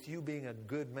do with you being a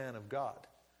good man of God.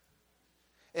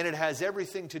 And it has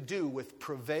everything to do with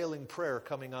prevailing prayer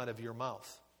coming out of your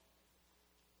mouth.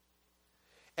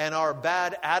 And our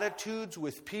bad attitudes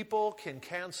with people can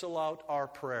cancel out our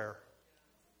prayer.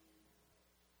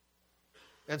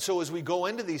 And so as we go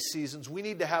into these seasons, we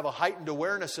need to have a heightened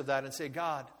awareness of that and say,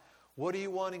 God, what are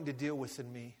you wanting to deal with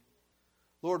in me?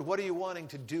 Lord, what are you wanting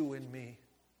to do in me?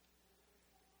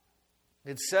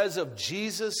 It says of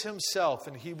Jesus Himself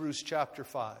in Hebrews chapter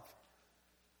 5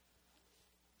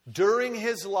 During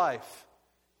his life,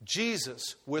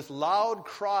 Jesus, with loud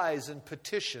cries and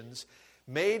petitions,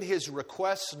 made his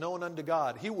requests known unto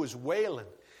God. He was wailing.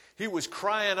 He was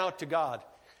crying out to God.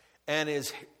 And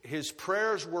his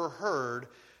prayers were heard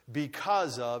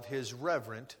because of his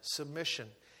reverent submission.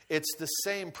 It's the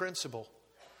same principle.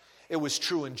 It was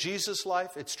true in Jesus'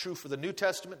 life. It's true for the New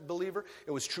Testament believer.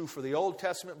 It was true for the Old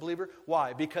Testament believer.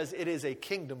 Why? Because it is a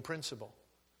kingdom principle.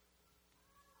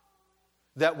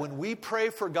 That when we pray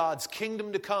for God's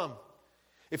kingdom to come,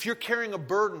 if you're carrying a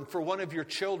burden for one of your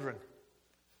children,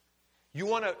 you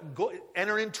want to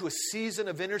enter into a season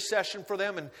of intercession for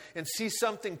them and see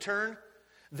something turn,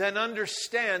 then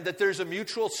understand that there's a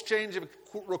mutual exchange of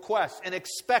requests and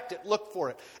expect it, look for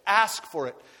it, ask for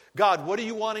it. God, what are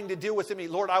you wanting to do with me?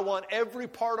 Lord, I want every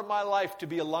part of my life to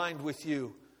be aligned with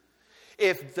you.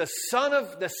 If the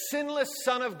sinless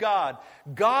Son of God,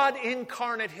 God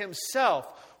incarnate himself,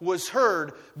 was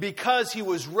heard because he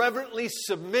was reverently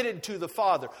submitted to the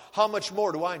Father, how much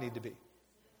more do I need to be?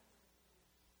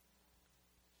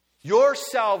 Your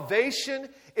salvation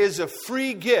is a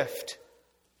free gift,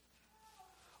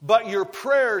 but your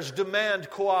prayers demand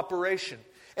cooperation.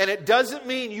 And it doesn't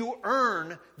mean you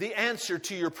earn the answer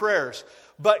to your prayers,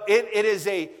 but it is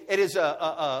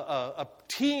a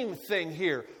team thing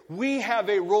here. We have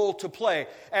a role to play.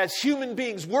 As human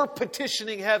beings, we're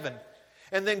petitioning heaven.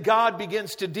 And then God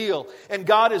begins to deal. And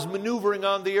God is maneuvering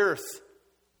on the earth.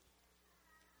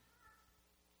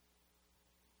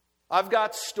 I've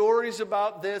got stories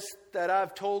about this that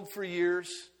I've told for years.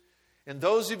 And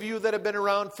those of you that have been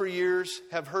around for years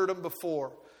have heard them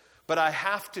before. But I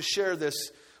have to share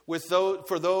this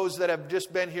for those that have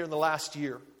just been here in the last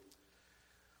year.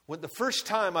 When the first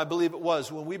time, I believe it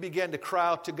was, when we began to cry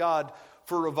out to God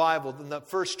for revival, in the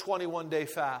first 21-day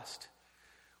fast.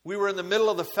 We were in the middle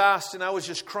of the fast and I was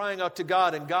just crying out to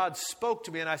God, and God spoke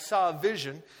to me and I saw a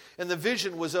vision, and the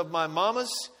vision was of my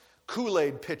mama's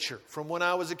Kool-Aid pitcher from when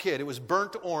I was a kid. It was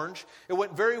burnt orange. It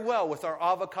went very well with our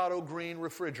avocado green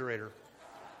refrigerator.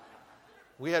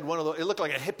 We had one of those. It looked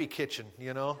like a hippie kitchen,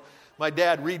 you know. My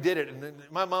dad redid it, and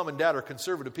my mom and dad are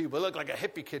conservative people. It looked like a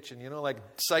hippie kitchen, you know, like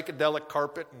psychedelic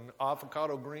carpet and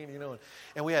avocado green, you know.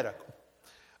 And we had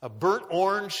a burnt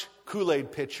orange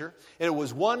Kool-Aid pitcher, and it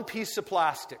was one piece of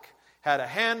plastic. Had a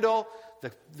handle,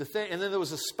 the thing, and then there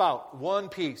was a spout, one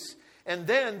piece. And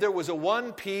then there was a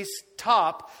one-piece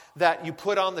top that you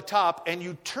put on the top, and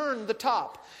you turn the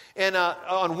top. And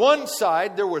on one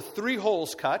side, there were 3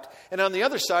 holes cut, and on the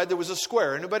other side, there was a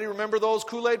square. Anybody remember those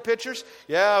Kool-Aid pitchers?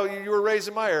 Yeah, you were raised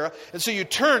in my era. And so you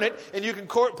turn it, and you can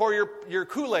pour your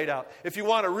Kool-Aid out. If you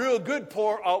want a real good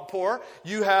pour,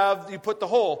 you put the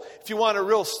hole. If you want a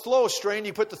real slow strain,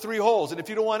 you put the 3 holes. And if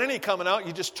you don't want any coming out,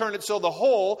 you just turn it so the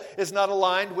hole is not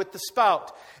aligned with the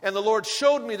spout. And the Lord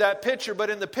showed me that pitcher, but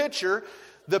in the pitcher,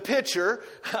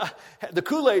 the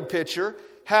Kool-Aid pitcher,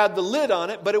 had the lid on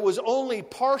it, but it was only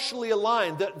partially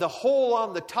aligned. The hole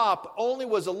on the top only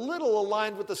was a little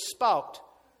aligned with the spout.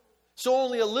 So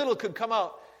only a little could come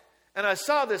out. And I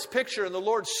saw this picture, and the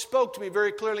Lord spoke to me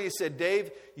very clearly. He said,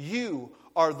 Dave, you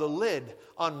are the lid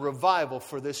on revival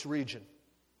for this region.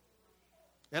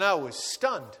 And I was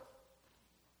stunned.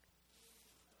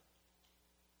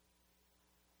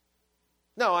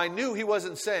 Now, I knew he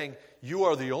wasn't saying, you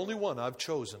are the only one I've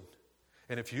chosen.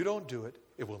 And if you don't do it,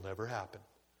 it will never happen.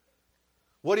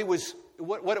 What it was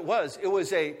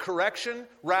a correction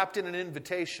wrapped in an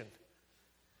invitation.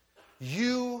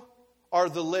 You are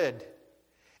the lid.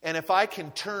 And if I can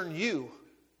turn you,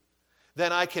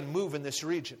 then I can move in this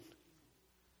region.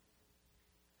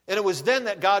 And it was then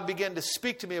that God began to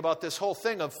speak to me about this whole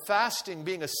thing of fasting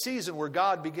being a season where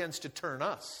God begins to turn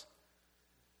us.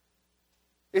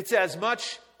 It's as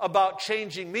much about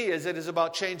changing me as it is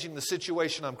about changing the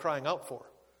situation I'm crying out for.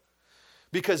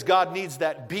 Because God needs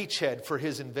that beachhead for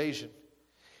his invasion.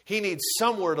 He needs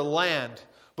somewhere to land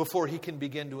before he can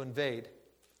begin to invade.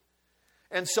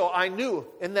 And so I knew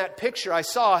in that picture, I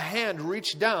saw a hand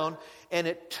reach down and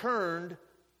it turned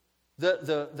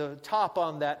the top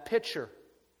on that pitcher.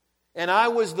 And I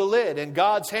was the lid, and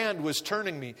God's hand was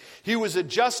turning me. He was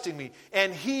adjusting me,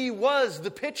 and he was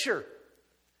the pitcher.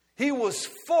 He was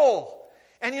full.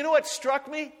 And you know what struck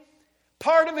me?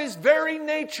 Part of his very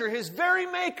nature, his very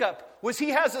makeup, was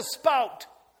he has a spout.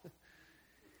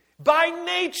 By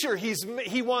nature,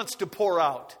 he wants to pour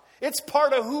out. It's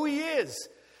part of who he is.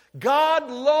 God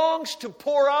longs to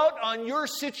pour out on your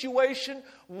situation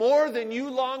more than you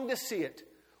long to see it.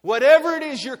 Whatever it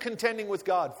is you're contending with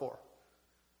God for.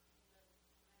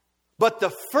 But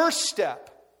the first step,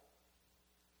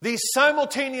 these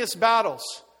simultaneous battles,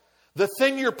 the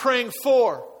thing you're praying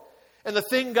for, and the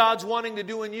thing God's wanting to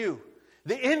do in you,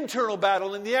 The internal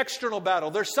battle and the external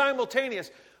battle, they're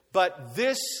simultaneous. But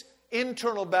this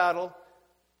internal battle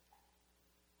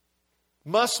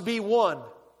must be won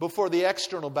before the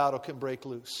external battle can break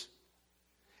loose.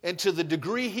 And to the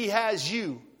degree He has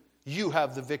you, you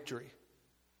have the victory.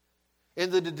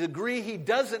 In the degree He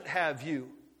doesn't have you,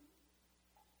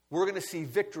 we're going to see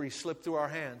victory slip through our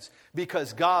hands,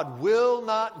 because God will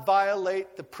not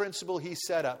violate the principle He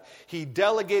set up. He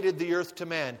delegated the earth to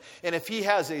man. And if He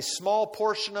has a small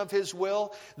portion of His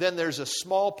will, then there's a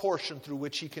small portion through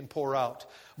which He can pour out.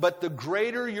 But the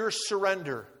greater your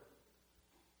surrender,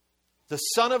 the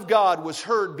Son of God was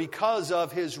heard because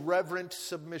of His reverent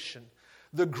submission.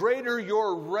 The greater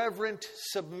your reverent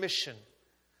submission,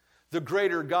 the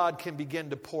greater God can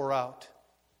begin to pour out.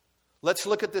 Let's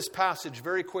look at this passage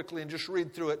very quickly and just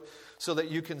read through it so that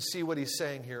you can see what he's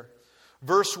saying here.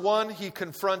 Verse 1, he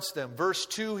confronts them. Verse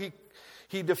 2,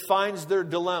 he defines their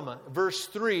dilemma. Verse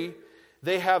 3,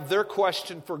 they have their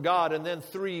question for God. And then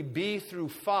 3b through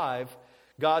 5,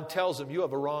 God tells them, you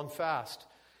have a wrong fast.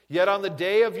 Yet on the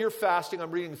day of your fasting, I'm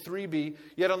reading 3b,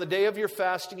 yet on the day of your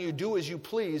fasting you do as you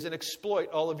please and exploit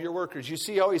all of your workers. You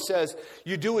see how he says,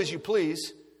 you do as you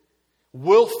please.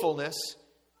 Willfulness.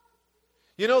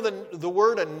 You know the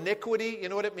word iniquity, you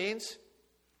know what it means?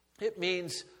 It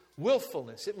means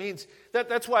willfulness. It means,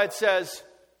 that's why it says,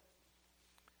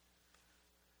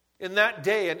 in that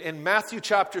day, in Matthew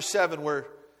chapter 7, where,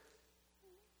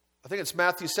 I think it's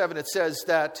Matthew 7, it says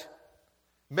that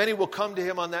many will come to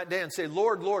Him on that day and say,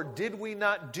 Lord, Lord, did we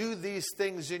not do these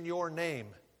things in your name?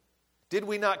 Did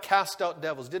we not cast out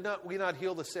devils? Did we not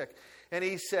heal the sick? And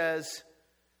He says,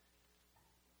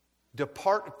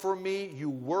 depart from me, you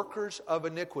workers of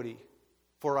iniquity,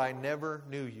 for I never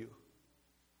knew you.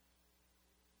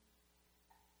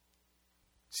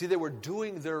 See, they were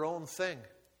doing their own thing.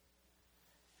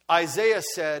 Isaiah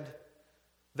said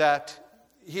that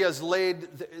He has laid,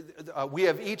 we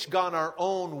have each gone our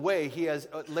own way. He has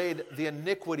laid the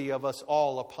iniquity of us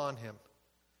all upon Him.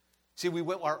 See, we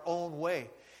went our own way.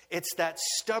 It's that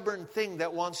stubborn thing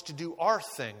that wants to do our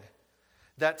thing.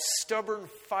 That stubborn,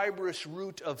 fibrous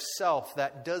root of self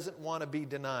that doesn't want to be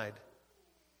denied.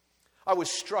 I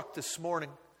was struck this morning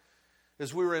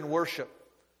as we were in worship,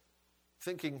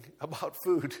 thinking about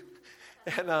food.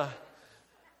 And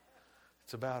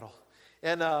it's a battle.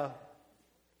 And I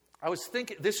was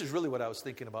thinking, this is really what I was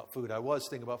thinking about food. I was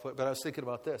thinking about food, but I was thinking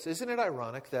about this. Isn't it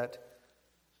ironic that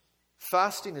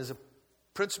fasting is a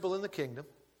principle in the kingdom,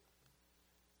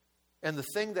 and the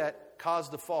thing that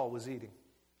caused the fall was eating?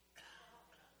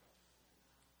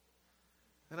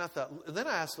 And I thought, and then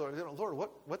I asked the Lord, Lord,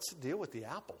 what's the deal with the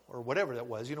apple? Or whatever that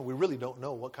was. We really don't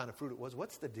know what kind of fruit it was.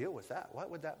 What's the deal with that? Why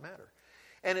would that matter?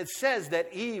 And it says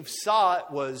that Eve saw it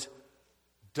was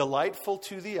delightful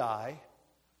to the eye,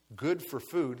 good for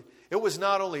food.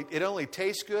 It only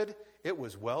tastes good, it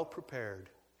was well prepared.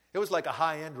 It was like a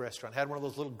high-end restaurant. It had one of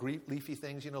those little leafy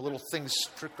things, little things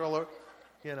stripped all over,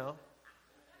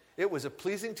 It was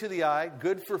pleasing to the eye,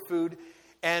 good for food,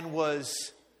 and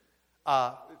was...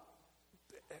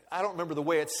 I don't remember the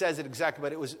way it says it exactly,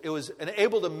 but it was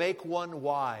able to make one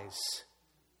wise.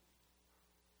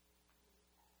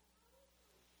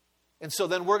 And so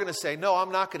then we're going to say, no,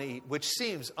 I'm not going to eat, which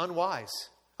seems unwise.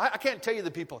 I can't tell you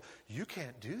the people, you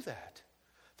can't do that.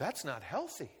 That's not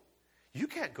healthy. You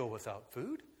can't go without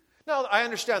food. Now, I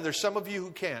understand there's some of you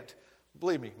who can't.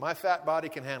 Believe me, my fat body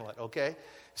can handle it, okay?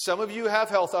 Some of you have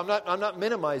health. I'm not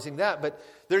minimizing that, but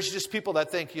there's just people that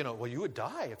think, well, you would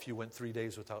die if you went 3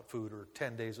 days without food, or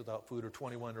 10 days without food, or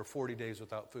 21 or 40 days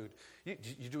without food. You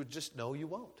would just know you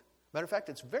won't. Matter of fact,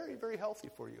 it's very, very healthy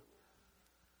for you.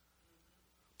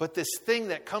 But this thing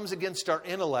that comes against our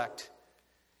intellect,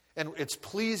 and it's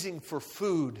pleasing for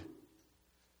food,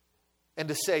 and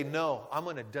to say, no, I'm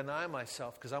going to deny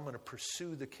myself because I'm going to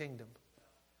pursue the kingdom.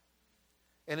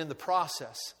 And in the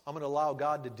process, I'm going to allow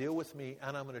God to deal with me,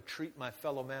 and I'm going to treat my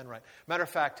fellow man right. Matter of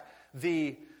fact,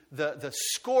 the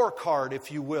scorecard,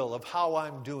 if you will, of how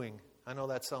I'm doing, I know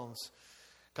that sounds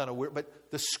kind of weird,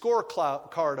 but the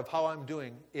scorecard of how I'm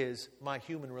doing is my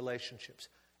human relationships.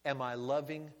 Am I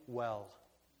loving well?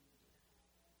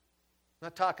 I'm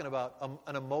not talking about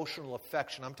an emotional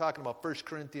affection. I'm talking about 1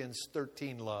 Corinthians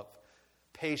 13 love.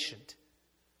 Patient,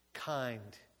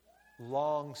 kind,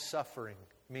 long-suffering.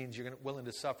 Means you're willing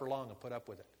to suffer long and put up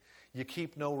with it. You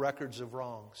keep no records of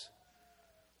wrongs.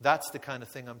 That's the kind of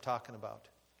thing I'm talking about.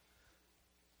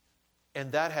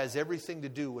 And that has everything to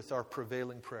do with our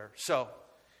prevailing prayer. So,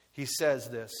 he says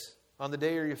this. On the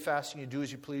day of your fasting, you do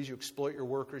as you please. You exploit your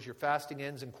workers. Your fasting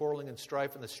ends in quarreling and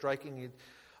strife and the striking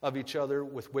of each other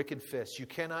with wicked fists. You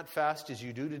cannot fast as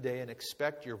you do today and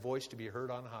expect your voice to be heard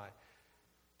on high.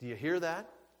 Do you hear that?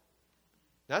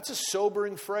 That's a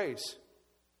sobering phrase.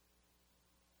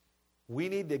 We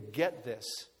need to get this.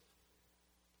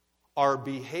 Our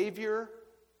behavior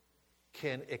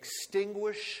can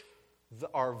extinguish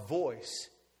our voice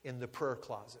in the prayer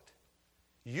closet.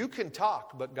 You can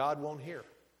talk, but God won't hear.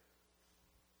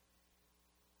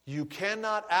 You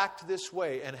cannot act this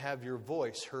way and have your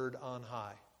voice heard on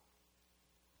high.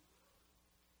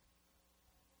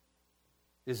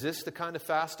 Is this the kind of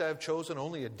fast I have chosen?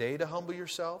 Only a day to humble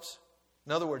yourselves?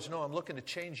 In other words, no, I'm looking to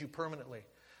change you permanently.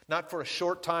 Not for a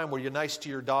short time where you're nice to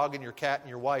your dog and your cat and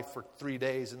your wife for 3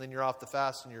 days and then you're off the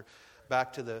fast and you're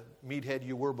back to the meathead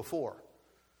you were before.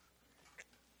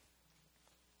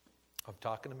 I'm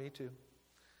talking to me too.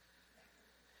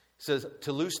 It says,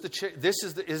 to loose the chain.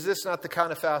 Is this not the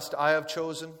kind of fast I have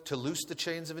chosen? To loose the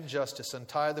chains of injustice,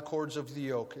 untie the cords of the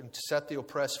yoke, and to set the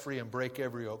oppressed free and break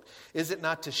every yoke. Is it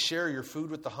not to share your food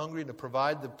with the hungry and to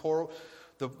provide the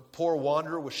poor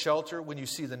wanderer with shelter? When you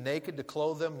see the naked, to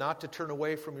clothe them, not to turn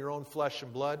away from your own flesh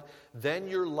and blood? Then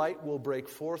your light will break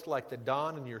forth like the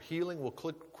dawn, and your healing will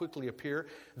quickly appear.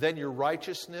 Then your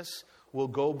righteousness will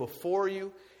go before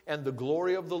you, and the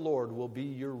glory of the Lord will be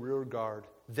your rear guard.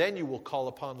 Then you will call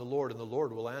upon the Lord, and the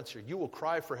Lord will answer. You will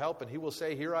cry for help, and He will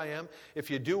say, here I am. If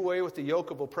you do away with the yoke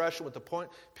of oppression, with the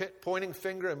pointing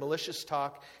finger and malicious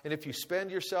talk, and if you spend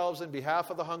yourselves in behalf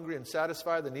of the hungry and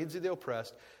satisfy the needs of the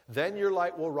oppressed, then your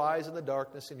light will rise in the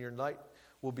darkness, and your night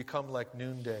will become like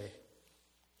noonday.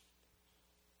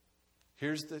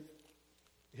 Here's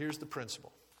the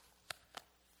principle.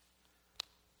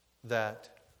 That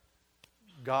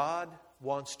God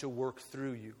wants to work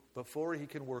through you. Before He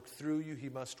can work through you, He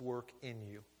must work in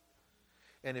you.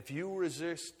 And if you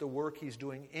resist the work He's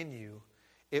doing in you,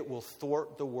 it will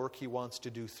thwart the work He wants to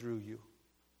do through you.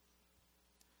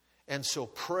 And so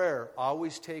prayer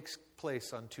always takes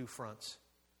place on two fronts.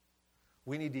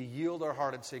 We need to yield our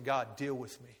heart and say, God, deal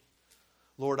with me.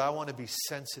 Lord, I want to be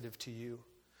sensitive to you.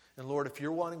 And Lord, if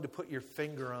you're wanting to put your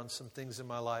finger on some things in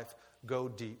my life, go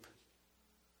deep.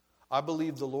 I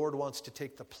believe the Lord wants to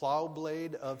take the plow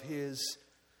blade of His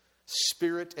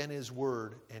Spirit and His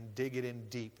Word and dig it in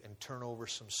deep and turn over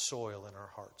some soil in our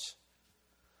hearts.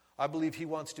 I believe He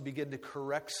wants to begin to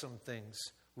correct some things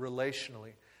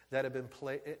relationally that have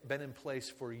been in place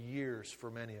for years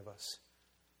for many of us.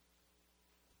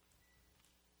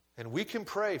 And we can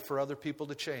pray for other people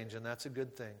to change, and that's a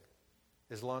good thing,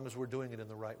 as long as we're doing it in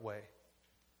the right way.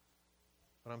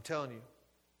 But I'm telling you,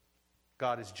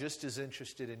 God is just as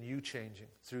interested in you changing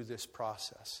through this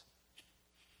process.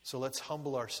 So let's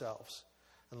humble ourselves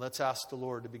and let's ask the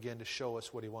Lord to begin to show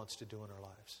us what He wants to do in our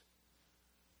lives.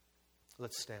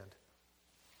 Let's stand.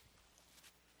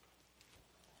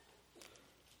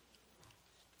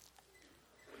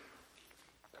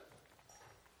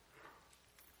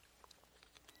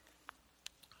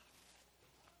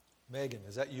 Megan,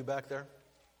 is that you back there?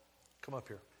 Come up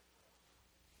here.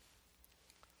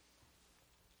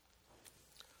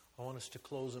 I want us to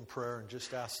close in prayer and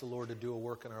just ask the Lord to do a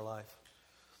work in our life.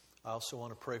 I also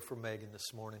want to pray for Megan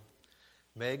this morning.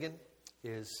 Megan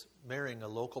is marrying a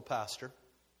local pastor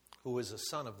who is a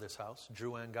son of this house,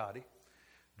 Drew Angotti.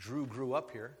 Drew grew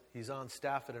up here. He's on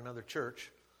staff at another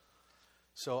church.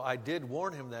 So I did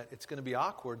warn him that it's going to be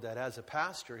awkward that as a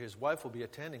pastor, his wife will be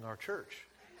attending our church.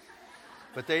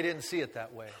 But they didn't see it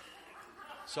that way.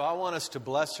 So I want us to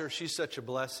bless her. She's such a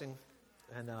blessing.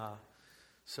 And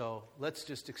so let's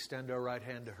just extend our right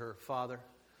hand to her. Father,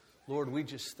 Lord, we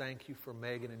just thank you for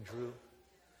Megan and Drew.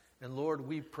 And Lord,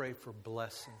 we pray for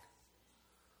blessing.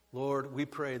 Lord, we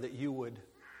pray that you would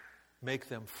make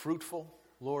them fruitful,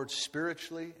 Lord,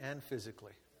 spiritually and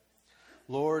physically.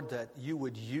 Lord, that you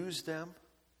would use them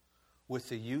with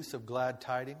the youth of glad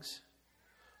tidings.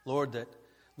 Lord,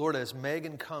 as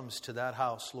Megan comes to that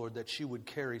house, Lord, that she would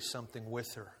carry something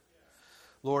with her.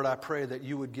 Lord, I pray that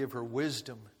you would give her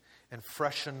wisdom and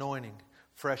fresh anointing,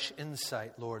 fresh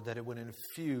insight, Lord, that it would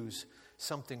infuse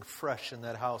something fresh in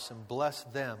that house and bless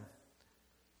them.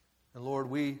 And Lord,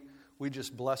 we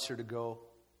just bless her to go,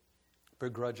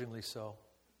 begrudgingly so.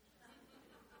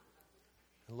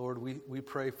 And Lord, we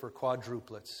pray for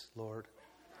quadruplets, Lord.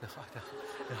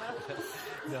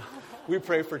 No. We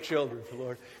pray for children,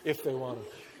 Lord, if they want them.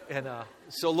 And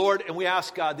so, Lord, and we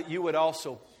ask, God, that you would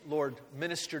also, Lord,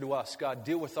 minister to us. God,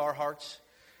 deal with our hearts.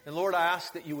 And Lord, I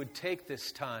ask that you would take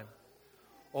this time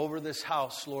over this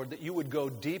house, Lord, that you would go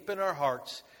deep in our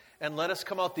hearts and let us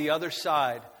come out the other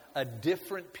side a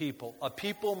different people, a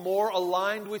people more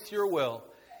aligned with your will.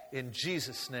 In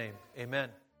Jesus' name, amen.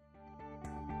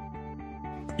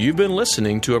 You've been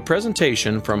listening to a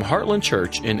presentation from Heartland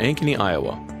Church in Ankeny,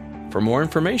 Iowa. For more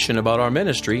information about our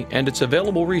ministry and its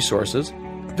available resources,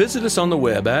 Visit us on the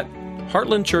web at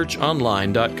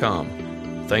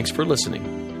heartlandchurchonline.com. Thanks for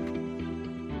listening.